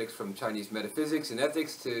of subjects from Chinese metaphysics and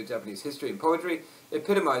ethics to Japanese history and poetry,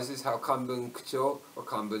 epitomizes how Kanbun Kucho, or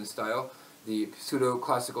Kanbun style, the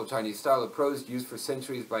pseudo-classical Chinese style of prose used for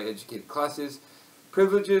centuries by educated classes,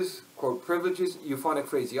 privileges, quote, privileges euphonic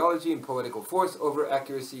phraseology and poetical force over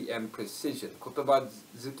accuracy and precision. Kotoba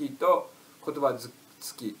zuki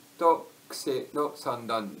to kuse no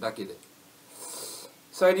sandan dake de.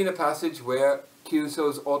 Citing a passage where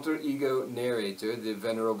Kyuso's alter ego narrator, the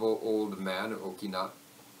venerable old man, Okina,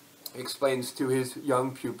 explains to his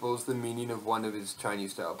young pupils the meaning of one of his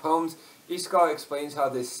Chinese-style poems. Ishikawa explains how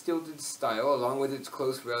this stilted style, along with its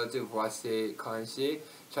close relative shinkansen,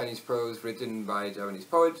 Chinese prose written by Japanese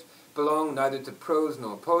poets, belong neither to prose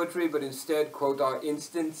nor poetry, but instead, quote, are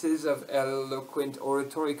instances of eloquent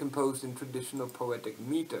oratory composed in traditional poetic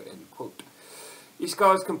meter, end quote.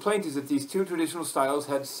 Ishikawa's complaint is that these two traditional styles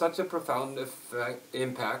had such a profound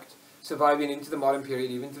impact, surviving into the modern period,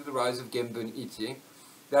 even through the rise of Genbun Ichi,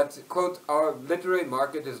 that, quote, our literary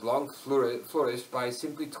market has long flourished by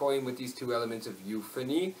simply toying with these two elements of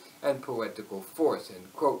euphony and poetical force,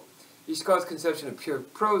 end quote. Ishikawa's conception of pure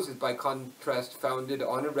prose is, by contrast, founded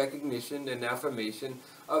on a recognition and affirmation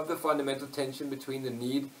of the fundamental tension between the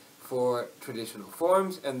need for traditional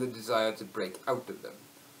forms and the desire to break out of them.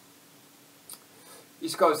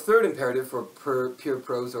 Ishikawa's third imperative for pure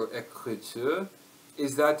prose, or écriture,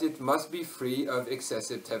 is that it must be free of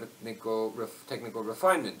excessive technical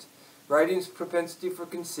refinement. Writing's propensity for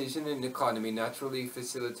concision and economy naturally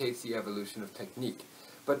facilitates the evolution of technique.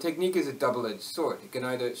 But technique is a double-edged sword. It can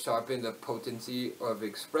either sharpen the potency of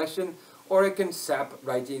expression, or it can sap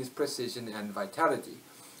writing's precision and vitality.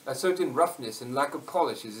 A certain roughness and lack of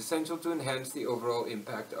polish is essential to enhance the overall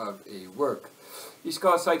impact of a work.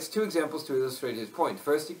 Ishikawa cites two examples to illustrate his point.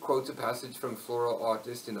 First, he quotes a passage from floral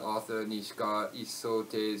artist and author Nishikawa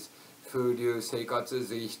Isote's Furyu Seikatsu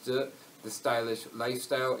Zichte, The Stylish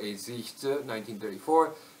Lifestyle, a Zichte,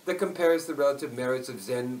 1934, that compares the relative merits of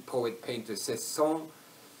Zen poet-painter Sesson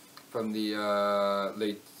from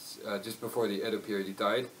the just before the Edo period he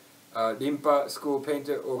died, Rinpa school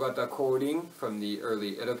painter Ogata Korin from the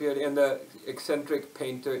early Edo period, and the eccentric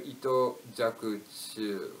painter Ito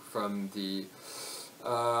Jakuchu from the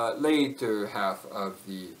later half of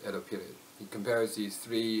the Edo period. He compares these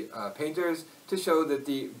three painters to show that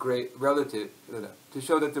the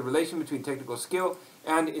relation between technical skill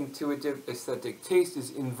and intuitive aesthetic taste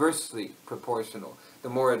is inversely proportional. The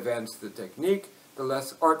more advanced the technique, the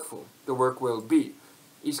less artful the work will be.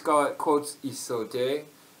 Ishikawa quotes Isote,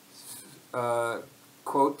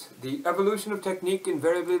 quote, the evolution of technique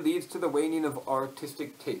invariably leads to the waning of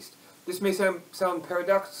artistic taste. This may sound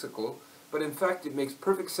paradoxical, but in fact it makes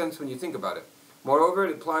perfect sense when you think about it. Moreover,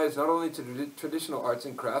 it applies not only to traditional arts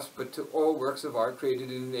and crafts, but to all works of art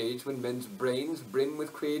created in an age when men's brains brim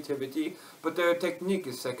with creativity, but their technique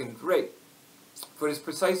is second-rate. For it is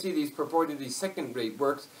precisely these purportedly second-rate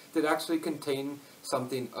works that actually contain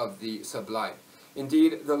something of the sublime.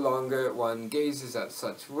 Indeed, the longer one gazes at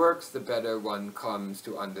such works, the better one comes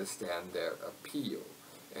to understand their appeal,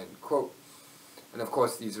 end quote. And of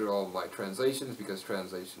course, these are all my translations, because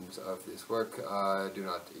translations of this work do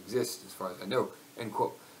not exist, as far as I know, end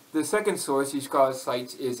quote. The second source Ishikawa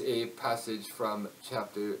cites is a passage from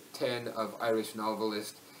chapter 10 of Irish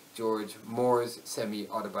novelist George Moore's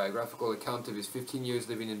semi-autobiographical account of his 15 years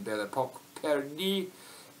living in Belle Époque, Paris,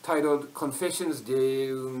 titled Confessions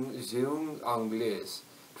d'un jeune Anglais,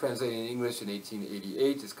 translated in English in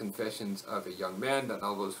 1888 as Confessions of a Young Man. That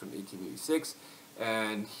novel is from 1886,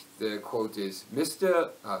 and the quote is,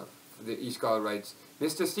 Ishikawa writes,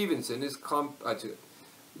 Mr. Stevenson is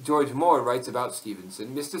George Moore writes about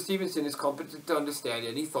Stevenson, Mr. Stevenson is competent to understand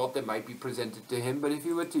any thought that might be presented to him, but if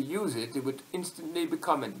he were to use it, it would instantly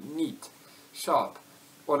become neat, sharp,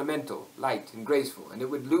 ornamental, light, and graceful, and it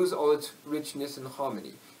would lose all its richness and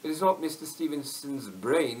harmony. It is not Mr. Stevenson's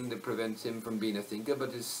brain that prevents him from being a thinker,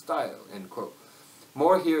 but his style, end quote.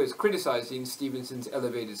 Moore here is criticizing Stevenson's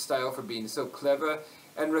elevated style for being so clever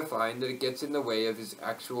and refined that it gets in the way of his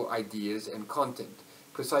actual ideas and content,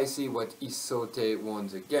 precisely what Isote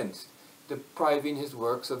warns against, depriving his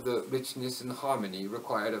works of the richness and harmony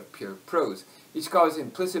required of pure prose. Ishikawa's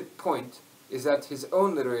implicit point is that his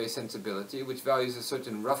own literary sensibility, which values a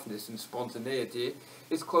certain roughness and spontaneity,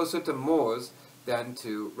 is closer to Moore's than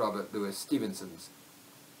to Robert Louis Stevenson's.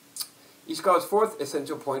 Ishikawa's fourth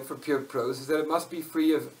essential point for pure prose is that it must be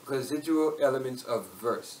free of residual elements of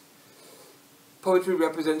verse. Poetry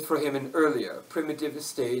represents for him an earlier, primitive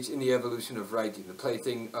stage in the evolution of writing, the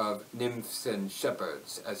plaything of nymphs and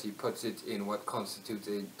shepherds, as he puts it in what constitutes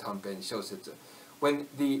a Tanpen Shōsetsu. When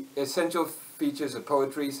the essential features of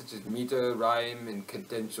poetry, such as meter, rhyme, and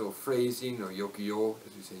cadential phrasing, or yokuyo,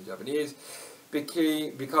 as we say in Japanese,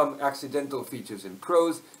 become accidental features in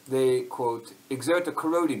prose, they, quote, exert a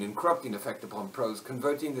corroding and corrupting effect upon prose,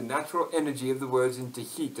 converting the natural energy of the words into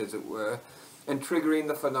heat, as it were, and triggering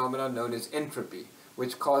the phenomenon known as entropy,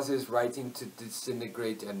 which causes writing to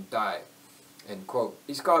disintegrate and die, end quote.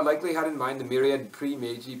 Ishikawa likely had in mind the myriad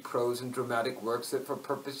pre-Meiji prose and dramatic works that, for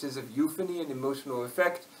purposes of euphony and emotional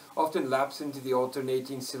effect, often lapse into the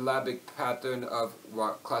alternating syllabic pattern of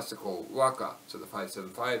classical waka, so the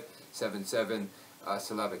 575, 7/7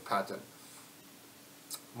 syllabic pattern.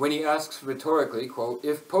 When he asks rhetorically, quote,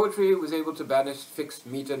 if poetry was able to banish fixed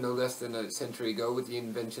meter no less than a century ago with the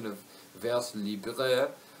invention of vers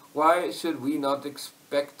libre, why should we not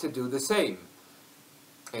expect to do the same?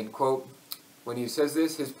 End quote. When he says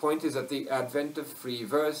this, his point is that the advent of free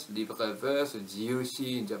verse, libre verse, or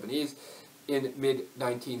jiushi in Japanese, in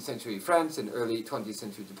mid-19th century France and early 20th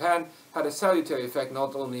century Japan had a salutary effect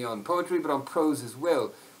not only on poetry but on prose as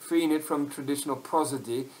well, freeing it from traditional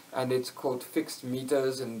prosody and its, quote, fixed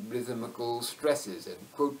meters and rhythmical stresses,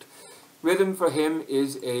 end quote. Rhythm for him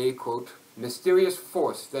is a, quote, mysterious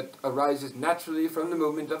force that arises naturally from the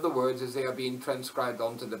movement of the words as they are being transcribed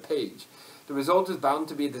onto the page. The result is bound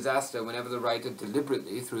to be a disaster whenever the writer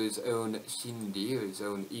deliberately, through his own shindi, or his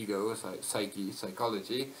own ego, psyche,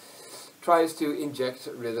 psychology, tries to inject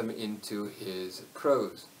rhythm into his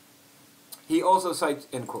prose. He also cites,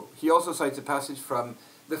 end quote, he also cites a passage from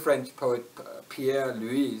the French poet Pierre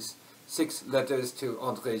Louys' 6 letters to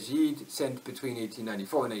André Gide, sent between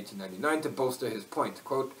 1894 and 1899 to bolster his point.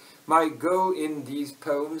 Quote, my goal in these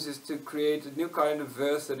poems is to create a new kind of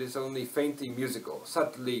verse that is only faintly musical,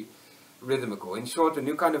 subtly rhythmical. In short, a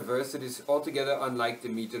new kind of verse that is altogether unlike the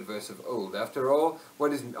metered verse of old. After all,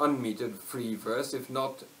 what is unmetered free verse if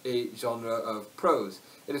not a genre of prose?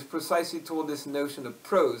 It is precisely toward this notion of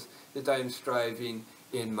prose that I am striving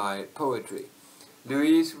in my poetry.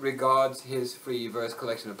 Louis regards his free verse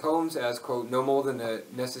collection of poems as, quote, no more than a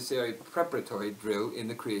necessary preparatory drill in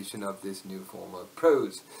the creation of this new form of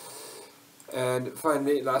prose. And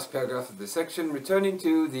finally, last paragraph of the section, returning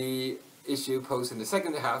to the issue posed in the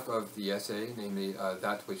second half of the essay, namely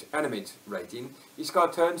that which animates writing,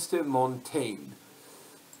 Ishikawa turns to Montaigne,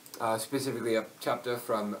 specifically a chapter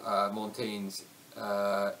from Montaigne's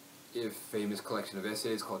famous collection of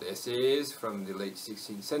essays called Essays from the late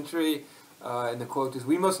 16th century, and the quote is,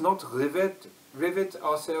 we must not rivet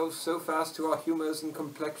ourselves so fast to our humours and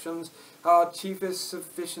complexions. Our chiefest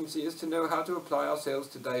sufficiency is to know how to apply ourselves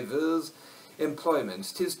to divers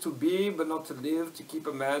employments. 'Tis to be, but not to live, to keep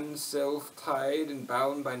a man's self tied and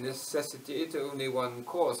bound by necessity to only one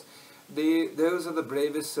course. Those are the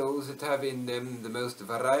bravest souls that have in them the most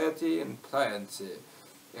variety and pliancy.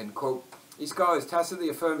 End quote. Ishikawa is tacitly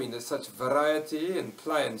affirming that such variety and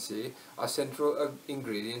pliancy are central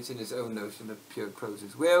ingredients in his own notion of pure prose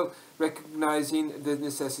as well, recognizing the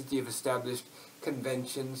necessity of established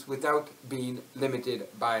conventions without being limited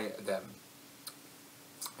by them.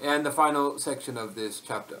 And the final section of this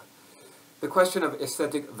chapter, the question of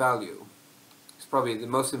aesthetic value. It's probably the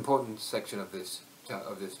most important section of this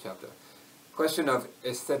chapter. Question of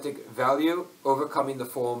aesthetic value, overcoming the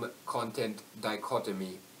form-content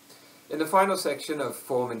dichotomy. In the final section of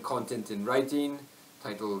form and content in writing,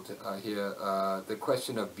 titled here, The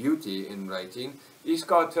Question of Beauty in Writing,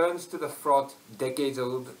 Ishikawa turns to the fraught,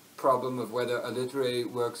 decades-old problem of whether a literary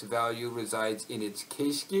work's value resides in its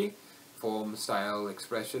keishiki, form, style,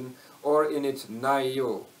 expression, or in its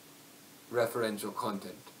naiyo, referential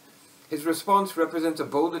content. His response represents a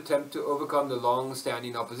bold attempt to overcome the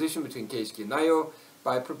long-standing opposition between keishiki and naiyo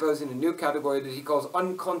by proposing a new category that he calls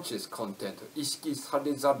unconscious content, ishiki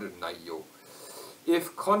sarezaru naiyo.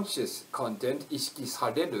 If conscious content, ishiki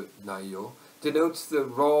sareru naiyo, denotes the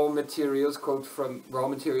raw materials, quote, from raw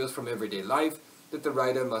materials from everyday life that the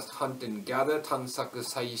writer must hunt and gather, tansaku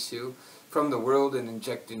saishu, from the world and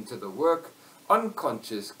inject into the work,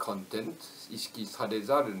 unconscious content, ishiki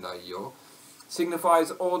sarezaru naiyo,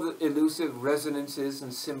 signifies all the elusive resonances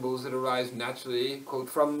and symbols that arise naturally, quote,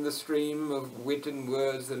 from the stream of wit and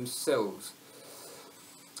words themselves.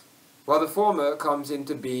 While the former comes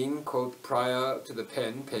into being, quote, prior to the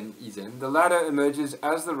pen izen, the latter emerges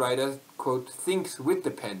as the writer, quote, thinks with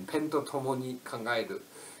the pen to tomo ni kangaeru,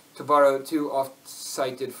 to borrow two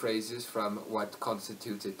oft-cited phrases from what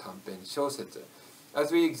constitutes a tanpen shōsetsu.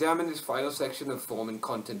 As we examine this final section of form and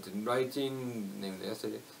content in writing, namely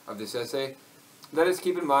this essay, let us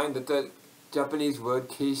keep in mind that the Japanese word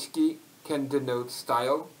keishiki can denote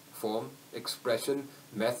style, form, expression,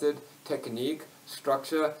 method, technique,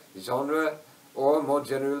 structure, genre, or more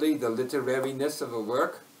generally the literariness of a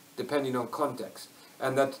work, depending on context,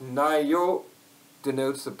 and that naiyo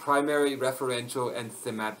denotes the primary referential and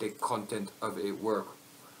thematic content of a work.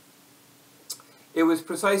 It was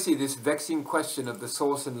precisely this vexing question of the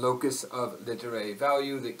source and locus of literary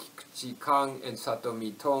value that Kikuchi Kang and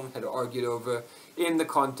Satomi Tong had argued over in the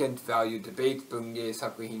content value debate, Bunge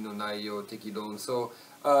Sakuhin no Naiyo Tekidonso,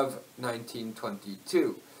 of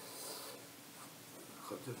 1922.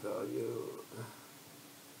 Content value.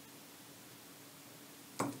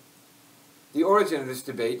 The origin of this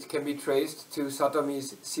debate can be traced to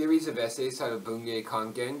Satomi's series of essays titled Bungei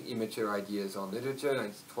Kangen, Immature Ideas on Literature,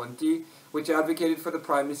 1920, which advocated for the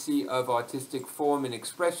primacy of artistic form and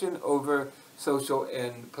expression over social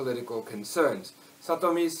and political concerns.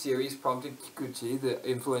 Satomi's series prompted Kikuchi, the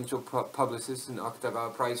influential publicist and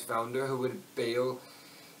Akutagawa Prize founder who would bail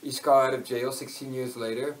Ishikawa out of jail 16 years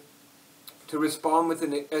later, to respond with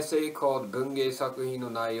an essay called Bungei Sakuhin no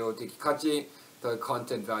Naiyō Teki Kachi, the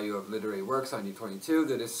content value of literary works, 1922,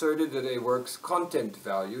 that asserted that a work's content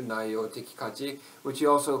value, Naiyō Teki Kachi, which he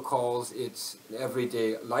also calls its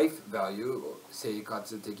everyday life value,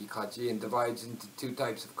 Seikatsu Teki Kachi, and divides into two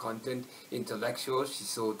types of content, intellectual,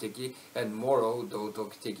 Shisō Teki, and moral,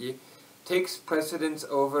 Dotoku Teki, takes precedence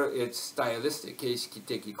over its stylistic, Keishiki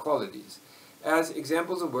Teki qualities. As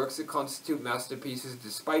examples of works that constitute masterpieces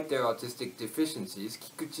despite their artistic deficiencies,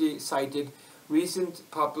 Kikuchi cited recent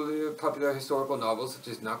popular historical novels such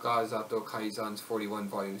as Nakazato Kaizan's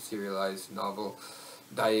 41-volume serialized novel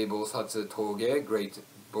Dai Bosatsu Toge, Great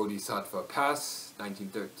Bodhisattva Pass,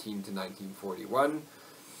 1913 to 1941.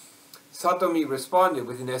 Satomi responded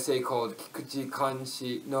with an essay called Kikuchi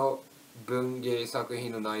Kanshi no Bungei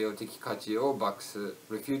Sakuhin no Naiyō Teki Kachi o Bakusu,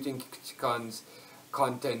 refuting Kikuchi Kan's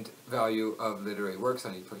content value of literary works,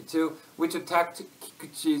 1922, which attacked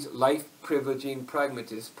Kikuchi's life-privileging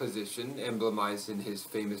pragmatist position, emblemized in his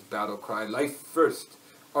famous battle cry, "Life first,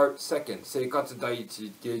 art second, seikatsu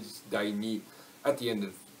daiichi, geijutsu daini," at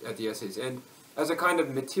the essay's end, as a kind of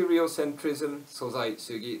material centrism, sozai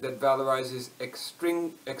sugi, that valorizes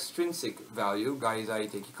extrinsic value, gaizai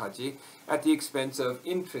teki kachi, at the expense of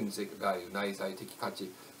intrinsic value, naizai teki kachi.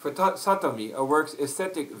 For Satomi, a work's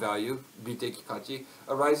aesthetic value, biteki kachi,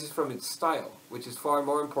 arises from its style, which is far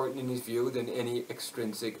more important in his view than any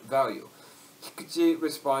extrinsic value. Kikuchi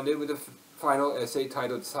responded with a final essay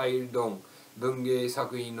titled Saidon, Bungei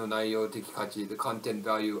Sakuhin no Naiyō Teki Kachi, the content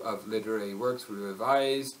value of literary works,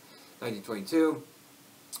 revised, 1922,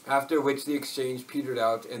 after which the exchange petered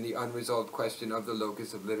out and the unresolved question of the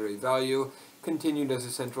locus of literary value continued as a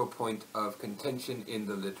central point of contention in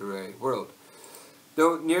the literary world.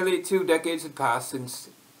 Though nearly 2 decades had passed since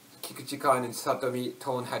Kikuchi-kan and Satomi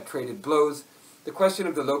Ton had traded blows, the question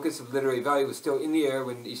of the locus of literary value was still in the air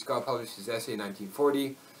when Ishikawa published his essay in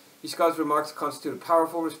 1940. Ishikawa's remarks constitute a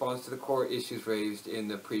powerful response to the core issues raised in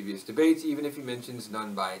the previous debates, even if he mentions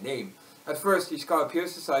none by name. At first, Ishikawa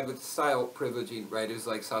appears to side with style-privileging writers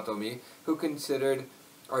like Satomi, who considered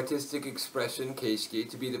artistic expression, keishiki,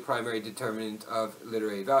 to be the primary determinant of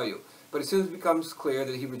literary value. But it soon becomes clear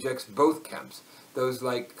that he rejects both camps, those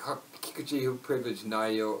like Kikuchi who privilege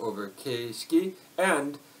Naiyō over keishiki,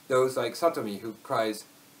 and those like Satomi who prize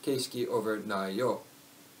keishiki over Naiyō.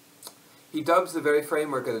 He dubs the very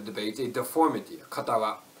framework of the debate a deformity, a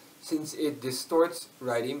katawa, since it distorts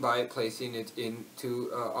writing by placing it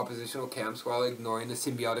into oppositional camps while ignoring the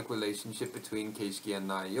symbiotic relationship between keishiki and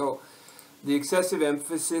Naiyō. The excessive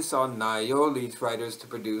emphasis on Naiyō leads writers to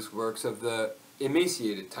produce works of the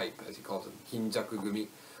emaciated type, as he calls them, hinjakugumi,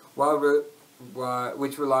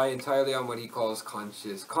 which rely entirely on what he calls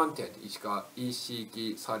conscious content,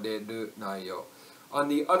 ishiki sareru naiyō. On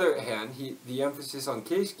the other hand, the emphasis on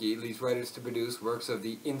keishiki leads writers to produce works of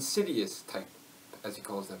the insidious type, as he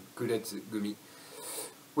calls them, kuretsugumi,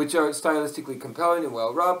 which are stylistically compelling and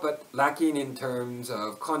well-wrought, but lacking in terms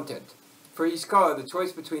of content. For Ishikawa, the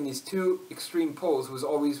choice between these two extreme poles was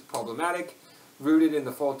always problematic, rooted in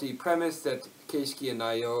the faulty premise that keishiki and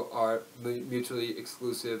naiyō are mutually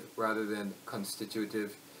exclusive rather than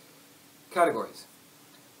constitutive categories.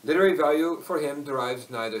 Literary value for him derives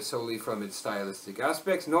neither solely from its stylistic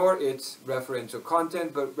aspects nor its referential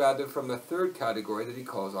content, but rather from a third category that he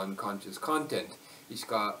calls unconscious content,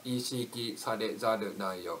 ishiki sarezaru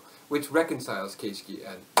naiyō, which reconciles keishiki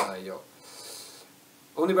and naiyō.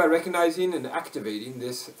 Only by recognizing and activating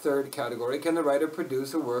this third category can the writer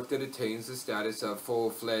produce a work that attains the status of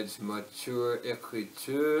full-fledged mature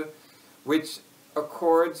écriture, which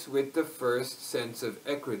accords with the first sense of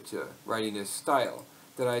écriture, writing as style,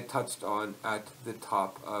 that I touched on at the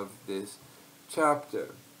top of this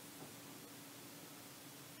chapter.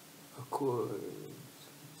 Accords.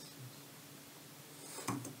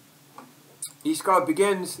 Ishikawa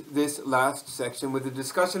begins this last section with a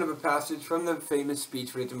discussion of a passage from the famous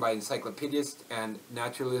speech written by encyclopedist and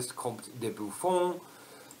naturalist Comte de Buffon,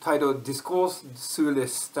 titled Discours sur le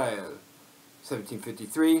style,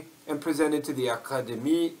 1753, and presented to the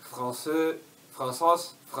Académie Française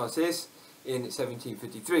in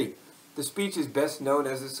 1753. The speech is best known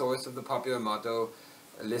as the source of the popular motto,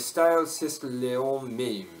 Le style c'est l'homme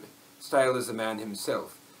même, style is the man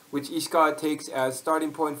himself, which Ishikawa takes as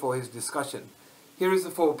starting point for his discussion. Here is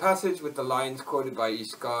the full passage with the lines quoted by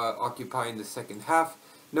Ishikawa occupying the second half.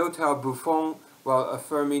 Note how Buffon, while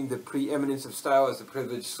affirming the preeminence of style as a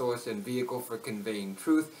privileged source and vehicle for conveying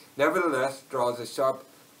truth, nevertheless draws a sharp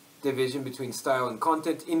division between style and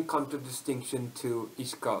content in contradistinction to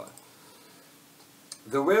Ishikawa.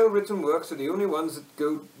 The well-written works are the only ones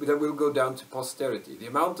that will go down to posterity. The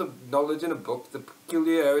amount of knowledge in a book, the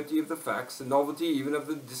peculiarity of the facts, the novelty even of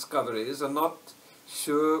the discoveries are not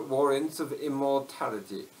sure warrants of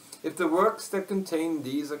immortality. If the works that contain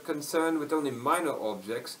these are concerned with only minor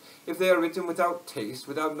objects, if they are written without taste,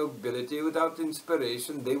 without nobility, without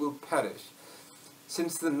inspiration, they will perish.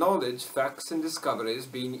 Since the knowledge, facts, and discoveries,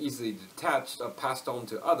 being easily detached, are passed on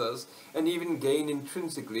to others, and even gain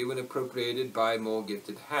intrinsically when appropriated by more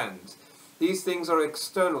gifted hands. These things are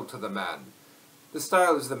external to the man. The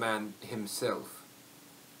style is the man himself.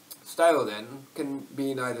 Style, then, can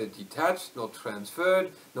be neither detached, nor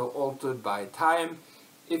transferred, nor altered by time.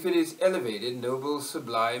 If it is elevated, noble,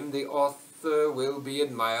 sublime, the author will be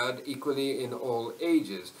admired equally in all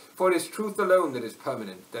ages, for it is truth alone that is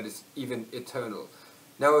permanent, that is even eternal.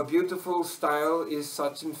 Now a beautiful style is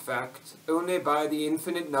such in fact only by the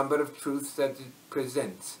infinite number of truths that it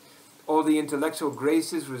presents, all the intellectual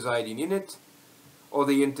graces residing in it, all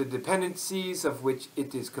the interdependencies of which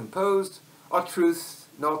it is composed, are truths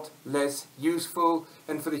not less useful,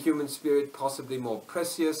 and for the human spirit possibly more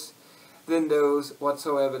precious, than those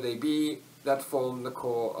whatsoever they be that form the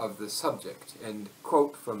core of the subject. End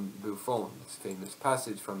quote from Buffon's famous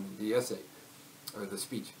passage from the essay, or the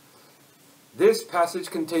speech. This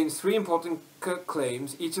passage contains three important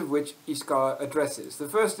claims, each of which Ishikawa addresses. The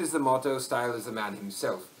first is the motto, style is the man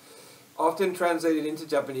himself, often translated into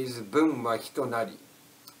Japanese as bun wa hitonari,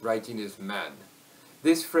 writing is man.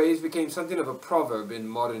 This phrase became something of a proverb in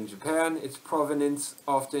modern Japan, its provenance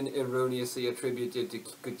often erroneously attributed to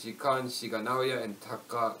Kikuchi Kan Shiganaoya and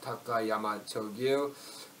Takayama Chogyo.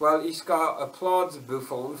 While Ishikawa applauds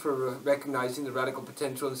Buffon for recognizing the radical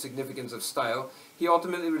potential and significance of style, he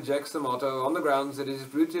ultimately rejects the motto on the grounds that it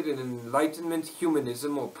is rooted in Enlightenment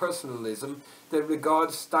humanism or personalism that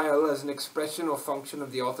regards style as an expression or function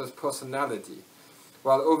of the author's personality,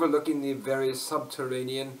 while overlooking the various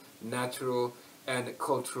subterranean, natural, and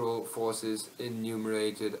cultural forces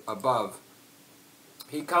enumerated above.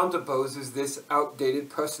 He counterposes this outdated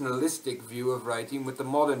personalistic view of writing with the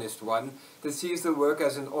modernist one that sees the work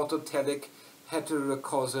as an autotelic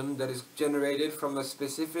heterocosm that is generated from a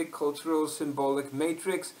specific cultural symbolic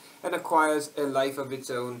matrix and acquires a life of its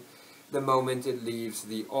own the moment it leaves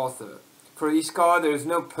the author. For Ishikawa, there is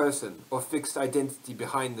no person or fixed identity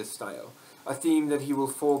behind the style, a theme that he will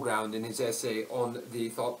foreground in his essay on the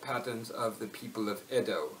thought patterns of the people of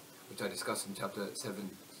Edo, which I discuss in chapter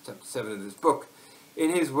 7 of this book. In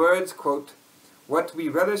his words, quote, "What we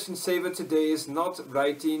relish and savor today is not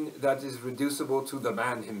writing that is reducible to the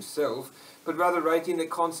man himself, but rather writing that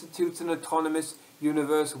constitutes an autonomous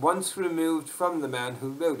universe once removed from the man who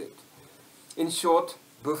wrote it." In short,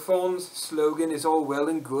 Buffon's slogan is all well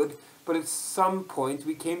and good, but at some point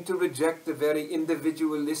we came to reject the very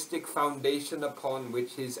individualistic foundation upon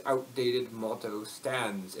which his outdated motto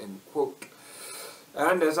stands, end quote.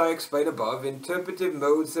 And, as I explained above, interpretive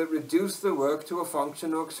modes that reduce the work to a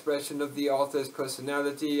function or expression of the author's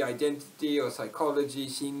personality, identity, or psychology,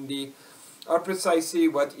 shindi, are precisely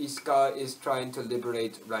what Ishikawa is trying to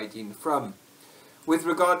liberate writing from. With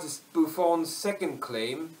regard to Buffon's second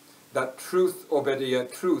claim, that truth, or better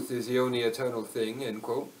yet, truth is the only eternal thing, end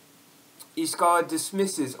quote, Ishikawa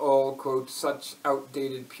dismisses all, quote, such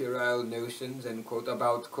outdated puerile notions, end quote,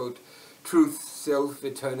 about, quote, truth, self,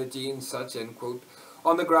 eternity, and such, end quote,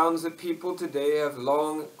 on the grounds that people today have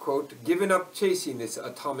long, quote, given up chasing this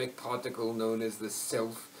atomic particle known as the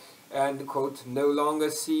self, and, quote, no longer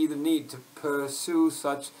see the need to pursue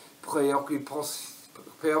such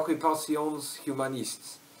préoccupations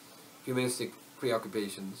humanistic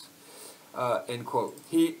preoccupations. End quote.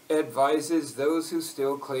 He advises those who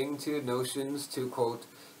still cling to notions to, quote,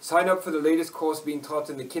 sign up for the latest course being taught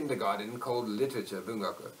in the kindergarten called literature,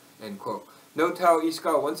 bungaku, end quote. Note how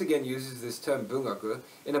Ishikawa once again uses this term bungaku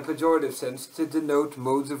in a pejorative sense to denote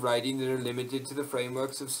modes of writing that are limited to the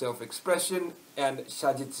frameworks of self-expression and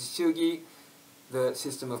shajitsu-shugi, the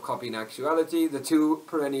system of copying actuality, the two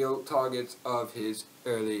perennial targets of his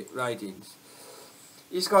early writings.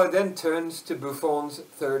 Ishikawa then turns to Buffon's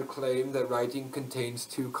third claim that writing contains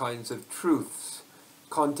two kinds of truths,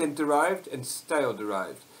 content-derived and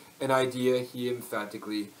style-derived, an idea he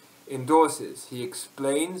emphatically endorses. He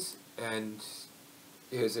explains, and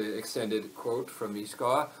here's an extended quote from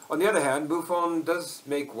Ishikawa, on the other hand, Buffon does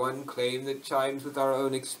make one claim that chimes with our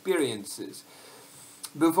own experiences.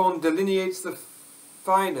 Buffon delineates the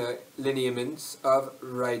finer lineaments of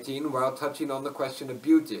writing while touching on the question of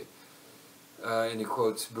beauty. And he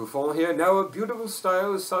quotes Buffon here, "Now a beautiful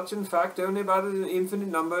style is such in fact only by the infinite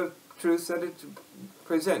number of truths that it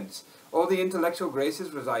presents. All the intellectual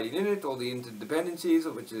graces residing in it, all the interdependencies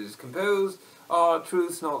of which it is composed, are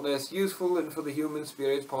truths not less useful and for the human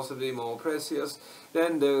spirit possibly more precious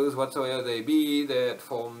than those whatsoever they be that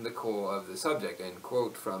form the core of the subject." End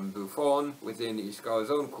quote from Buffon within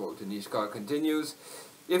Ishikawa's own quote. And Ishikawa continues,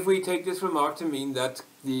 "If we take this remark to mean that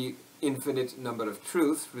the infinite number of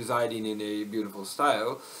truths residing in a beautiful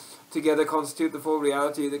style together constitute the full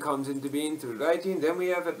reality that comes into being through writing, then we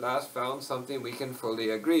have at last found something we can fully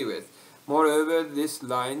agree with. Moreover, this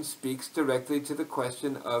line speaks directly to the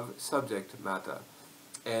question of subject matter."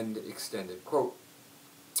 End extended quote.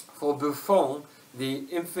 For Buffon, the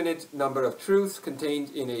infinite number of truths contained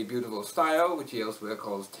in a beautiful style, which he elsewhere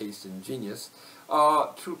calls taste and genius,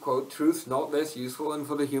 are, true quote, truths not less useful and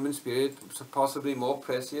for the human spirit possibly more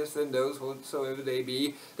precious than those whatsoever they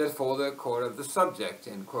be that form the core of the subject.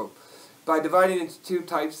 End quote. By dividing into two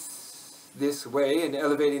types this way and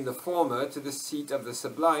elevating the former to the seat of the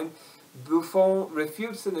sublime, Buffon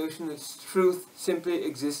refutes the notion that truth simply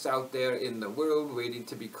exists out there in the world, waiting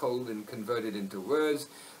to be culled and converted into words,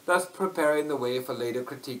 thus preparing the way for later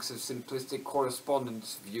critiques of simplistic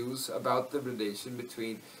correspondence views about the relation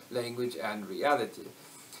between language and reality.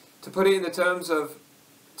 To put it in the terms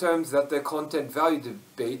that the content-value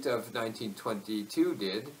debate of 1922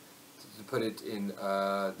 did, to put it in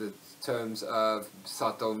the terms of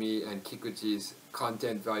Satomi and Kikuchi's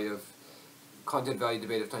content-value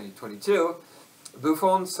debate of 2022,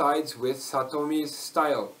 Buffon sides with Satomi's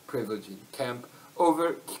style privileging camp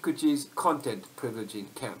over Kikuchi's content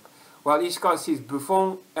privileging camp, while Ishikawa sees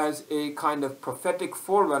Buffon as a kind of prophetic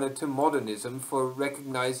forerunner to modernism for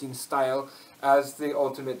recognizing style as the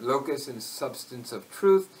ultimate locus and substance of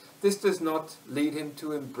truth. This does not lead him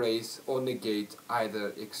to embrace or negate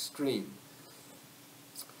either extreme.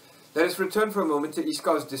 Let us return for a moment to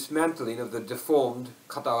Ishikawa's dismantling of the deformed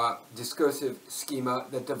katawa discursive schema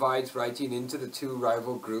that divides writing into the two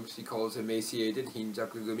rival groups he calls emaciated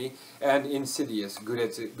hinjaku-gumi and insidious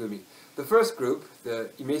guretsu-gumi. The first group,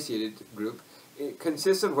 the emaciated group, it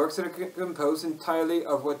consists of works that are composed entirely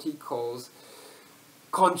of what he calls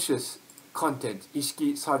conscious content,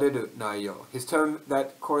 ishiki sareru naiyo, his term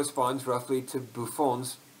that corresponds roughly to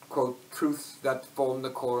Buffon's, quote, truths that form the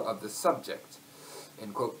core of the subject,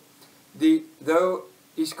 end quote. Though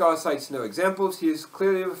Ishikawa cites no examples, he is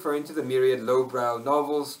clearly referring to the myriad lowbrow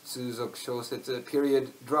novels, Tsuzoku Shōsetsu,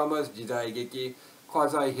 period dramas, jidai geki,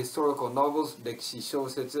 quasi-historical novels, rekishi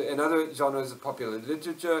shōsetsu, and other genres of popular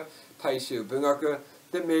literature, taishu bungaku,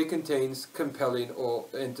 that may contain compelling or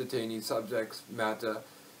entertaining subject matter,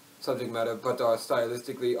 but are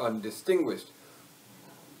stylistically undistinguished.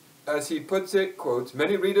 As he puts it, quote,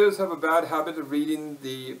 "Many readers have a bad habit of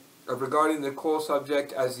regarding the core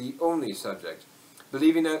subject as the only subject,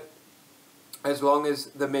 believing that as long as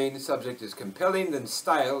the main subject is compelling, then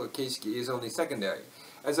style, or keishiki, is only secondary,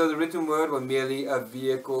 as though the written word were merely a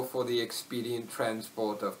vehicle for the expedient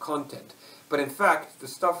transport of content. But in fact, the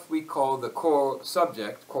stuff we call the core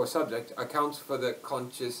subject, accounts for the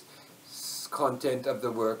conscious content of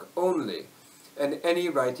the work only, and any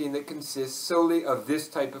writing that consists solely of this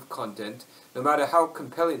type of content, no matter how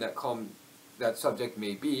compelling that subject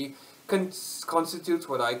may be, constitutes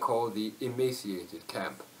what I call the emaciated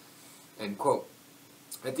camp." End quote.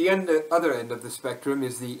 At the other end of the spectrum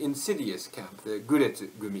is the insidious camp, the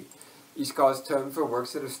guretsu-gumi, Ishikawa's term for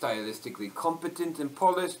works that are stylistically competent and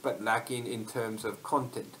polished but lacking in terms of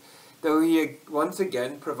content. Though he once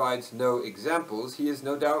again provides no examples, he is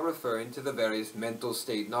no doubt referring to the various mental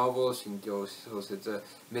state novels, Shinkyo Shōsetsu,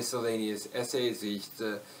 miscellaneous essays,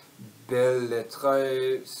 belles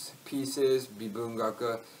lettres, pieces,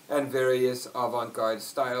 bibungaku, and various avant-garde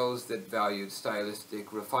styles that valued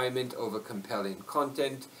stylistic refinement over compelling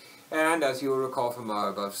content. And as you will recall from our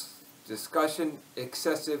above discussion,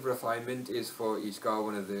 excessive refinement is for Ishikawa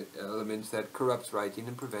one of the elements that corrupts writing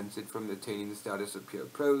and prevents it from attaining the status of pure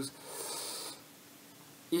prose.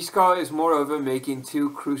 Ishikawa is moreover making two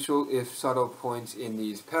crucial if subtle points in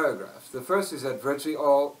these paragraphs. The first is that virtually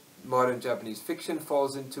all modern Japanese fiction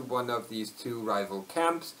falls into one of these two rival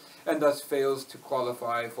camps, and thus fails to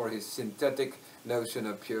qualify for his synthetic notion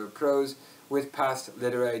of pure prose, with past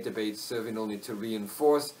literary debates serving only to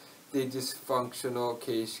reinforce the dysfunctional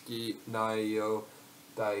keishiki naiyo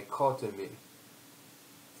dichotomy.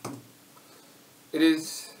 It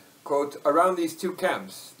is, quote, around these two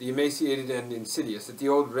camps, the emaciated and insidious, that the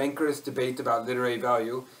old rancorous debate about literary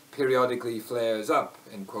value periodically flares up,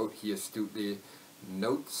 end quote, he astutely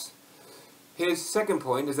notes. His second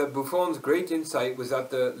point is that Buffon's great insight was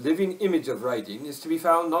that the living image of writing is to be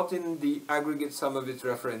found not in the aggregate sum of its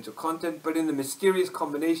referential content, but in the mysterious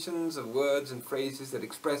combinations of words and phrases that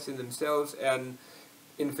express in themselves an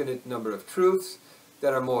infinite number of truths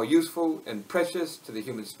that are more useful and precious to the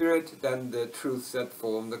human spirit than the truths that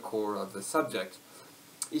form the core of the subject.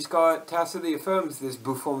 Ishikawa tacitly affirms this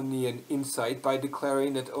Buffonian insight by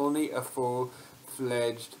declaring that only a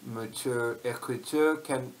full-fledged, mature écriture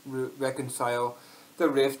can reconcile the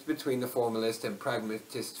rift between the formalist and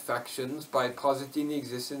pragmatist factions by positing the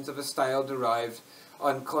existence of a style-derived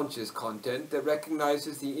unconscious content that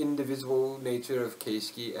recognizes the indivisible nature of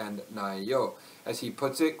keishiki and naiyo. As he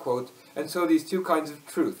puts it, quote, "And so these two kinds of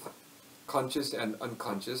truth, conscious and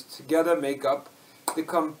unconscious, together make up the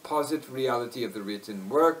composite reality of the written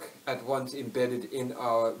work, at once embedded in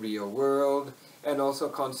our real world, and also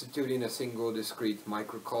constituting a single discrete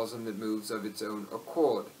microcosm that moves of its own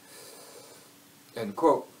accord." End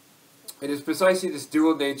quote. It is precisely this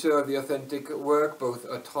dual nature of the authentic work, both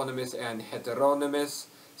autonomous and heteronymous,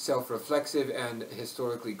 self-reflexive and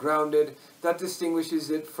historically grounded, that distinguishes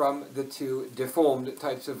it from the two deformed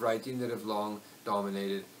types of writing that have long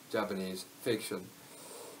dominated Japanese fiction.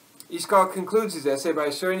 Ishikawa concludes his essay by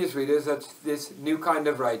assuring his readers that this new kind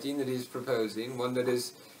of writing that he is proposing, one that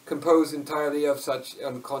is composed entirely of such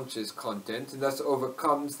unconscious content, and thus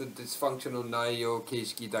overcomes the dysfunctional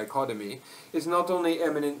Naiyo-Keishiki dichotomy, is not only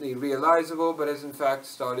eminently realizable, but has in fact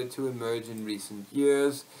started to emerge in recent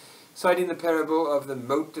years. Citing the parable of the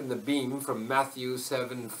mote and the beam from Matthew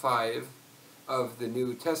 7:5 of the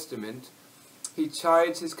New Testament, he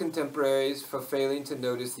chides his contemporaries for failing to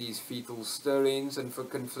notice these fetal stirrings and for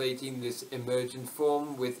conflating this emergent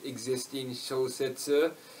form with existing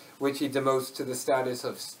Shōsetsu, which he demotes to the status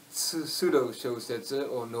of pseudo-Shōsetsu,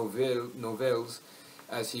 or novels,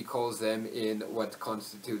 as he calls them in what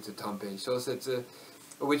constitutes a Tome Shōsetsu,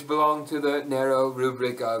 which belong to the narrow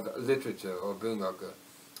rubric of literature, or bungaku.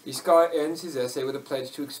 Ishikawa ends his essay with a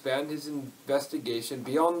pledge to expand his investigation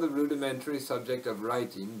beyond the rudimentary subject of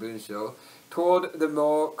writing, bunsho, toward the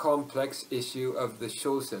more complex issue of the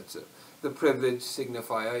Shōsetsu, the privileged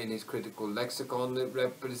signifier in his critical lexicon that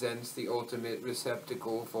represents the ultimate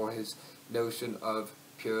receptacle for his notion of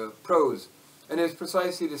pure prose. And it is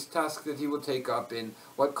precisely this task that he will take up in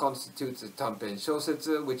what constitutes a Tanpen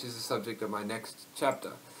Shōsetsu, which is the subject of my next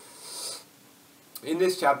chapter. In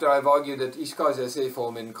this chapter, I've argued that Ishikawa's essay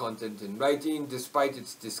form and content in writing, despite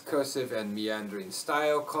its discursive and meandering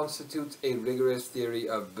style, constitutes a rigorous theory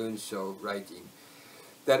of bunsho writing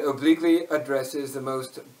that obliquely addresses the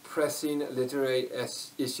most pressing literary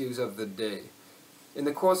issues of the day. In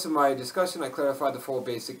the course of my discussion, I clarified the four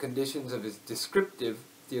basic conditions of his descriptive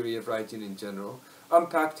theory of writing in general,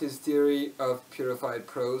 unpacked his theory of purified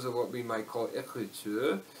prose, or what we might call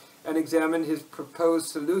écriture, and examined his proposed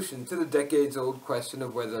solution to the decades-old question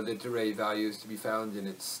of whether literary value is to be found in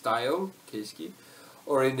its style, keishiki,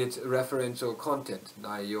 or in its referential content,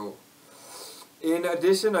 naiyo. In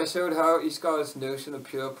addition, I showed how Ishikawa's notion of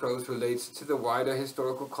pure prose relates to the wider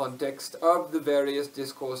historical context of the various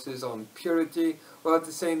discourses on purity, while at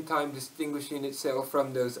the same time distinguishing itself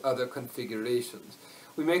from those other configurations.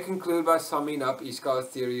 We may conclude by summing up Ishikawa's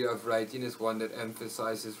theory of writing as one that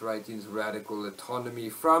emphasizes writing's radical autonomy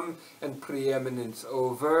from and preeminence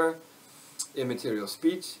over immaterial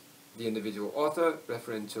speech, the individual author,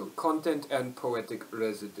 referential content, and poetic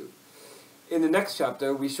residue. In the next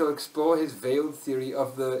chapter, we shall explore his veiled theory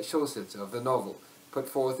of the Shōsetsu, of the novel, put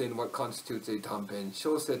forth in what constitutes a Tanpen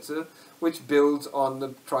Shōsetsu, which builds on the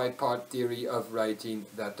tripart theory of writing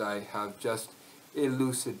that I have just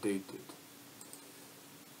elucidated.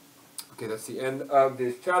 Okay, that's the end of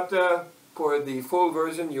this chapter. For the full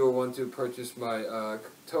version, you'll want to purchase my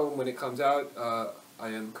tome when it comes out. I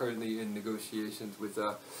am currently in negotiations with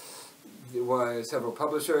several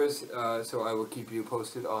publishers, so I will keep you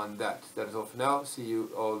posted on that. That is all for now. See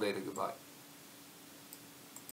you all later. Goodbye.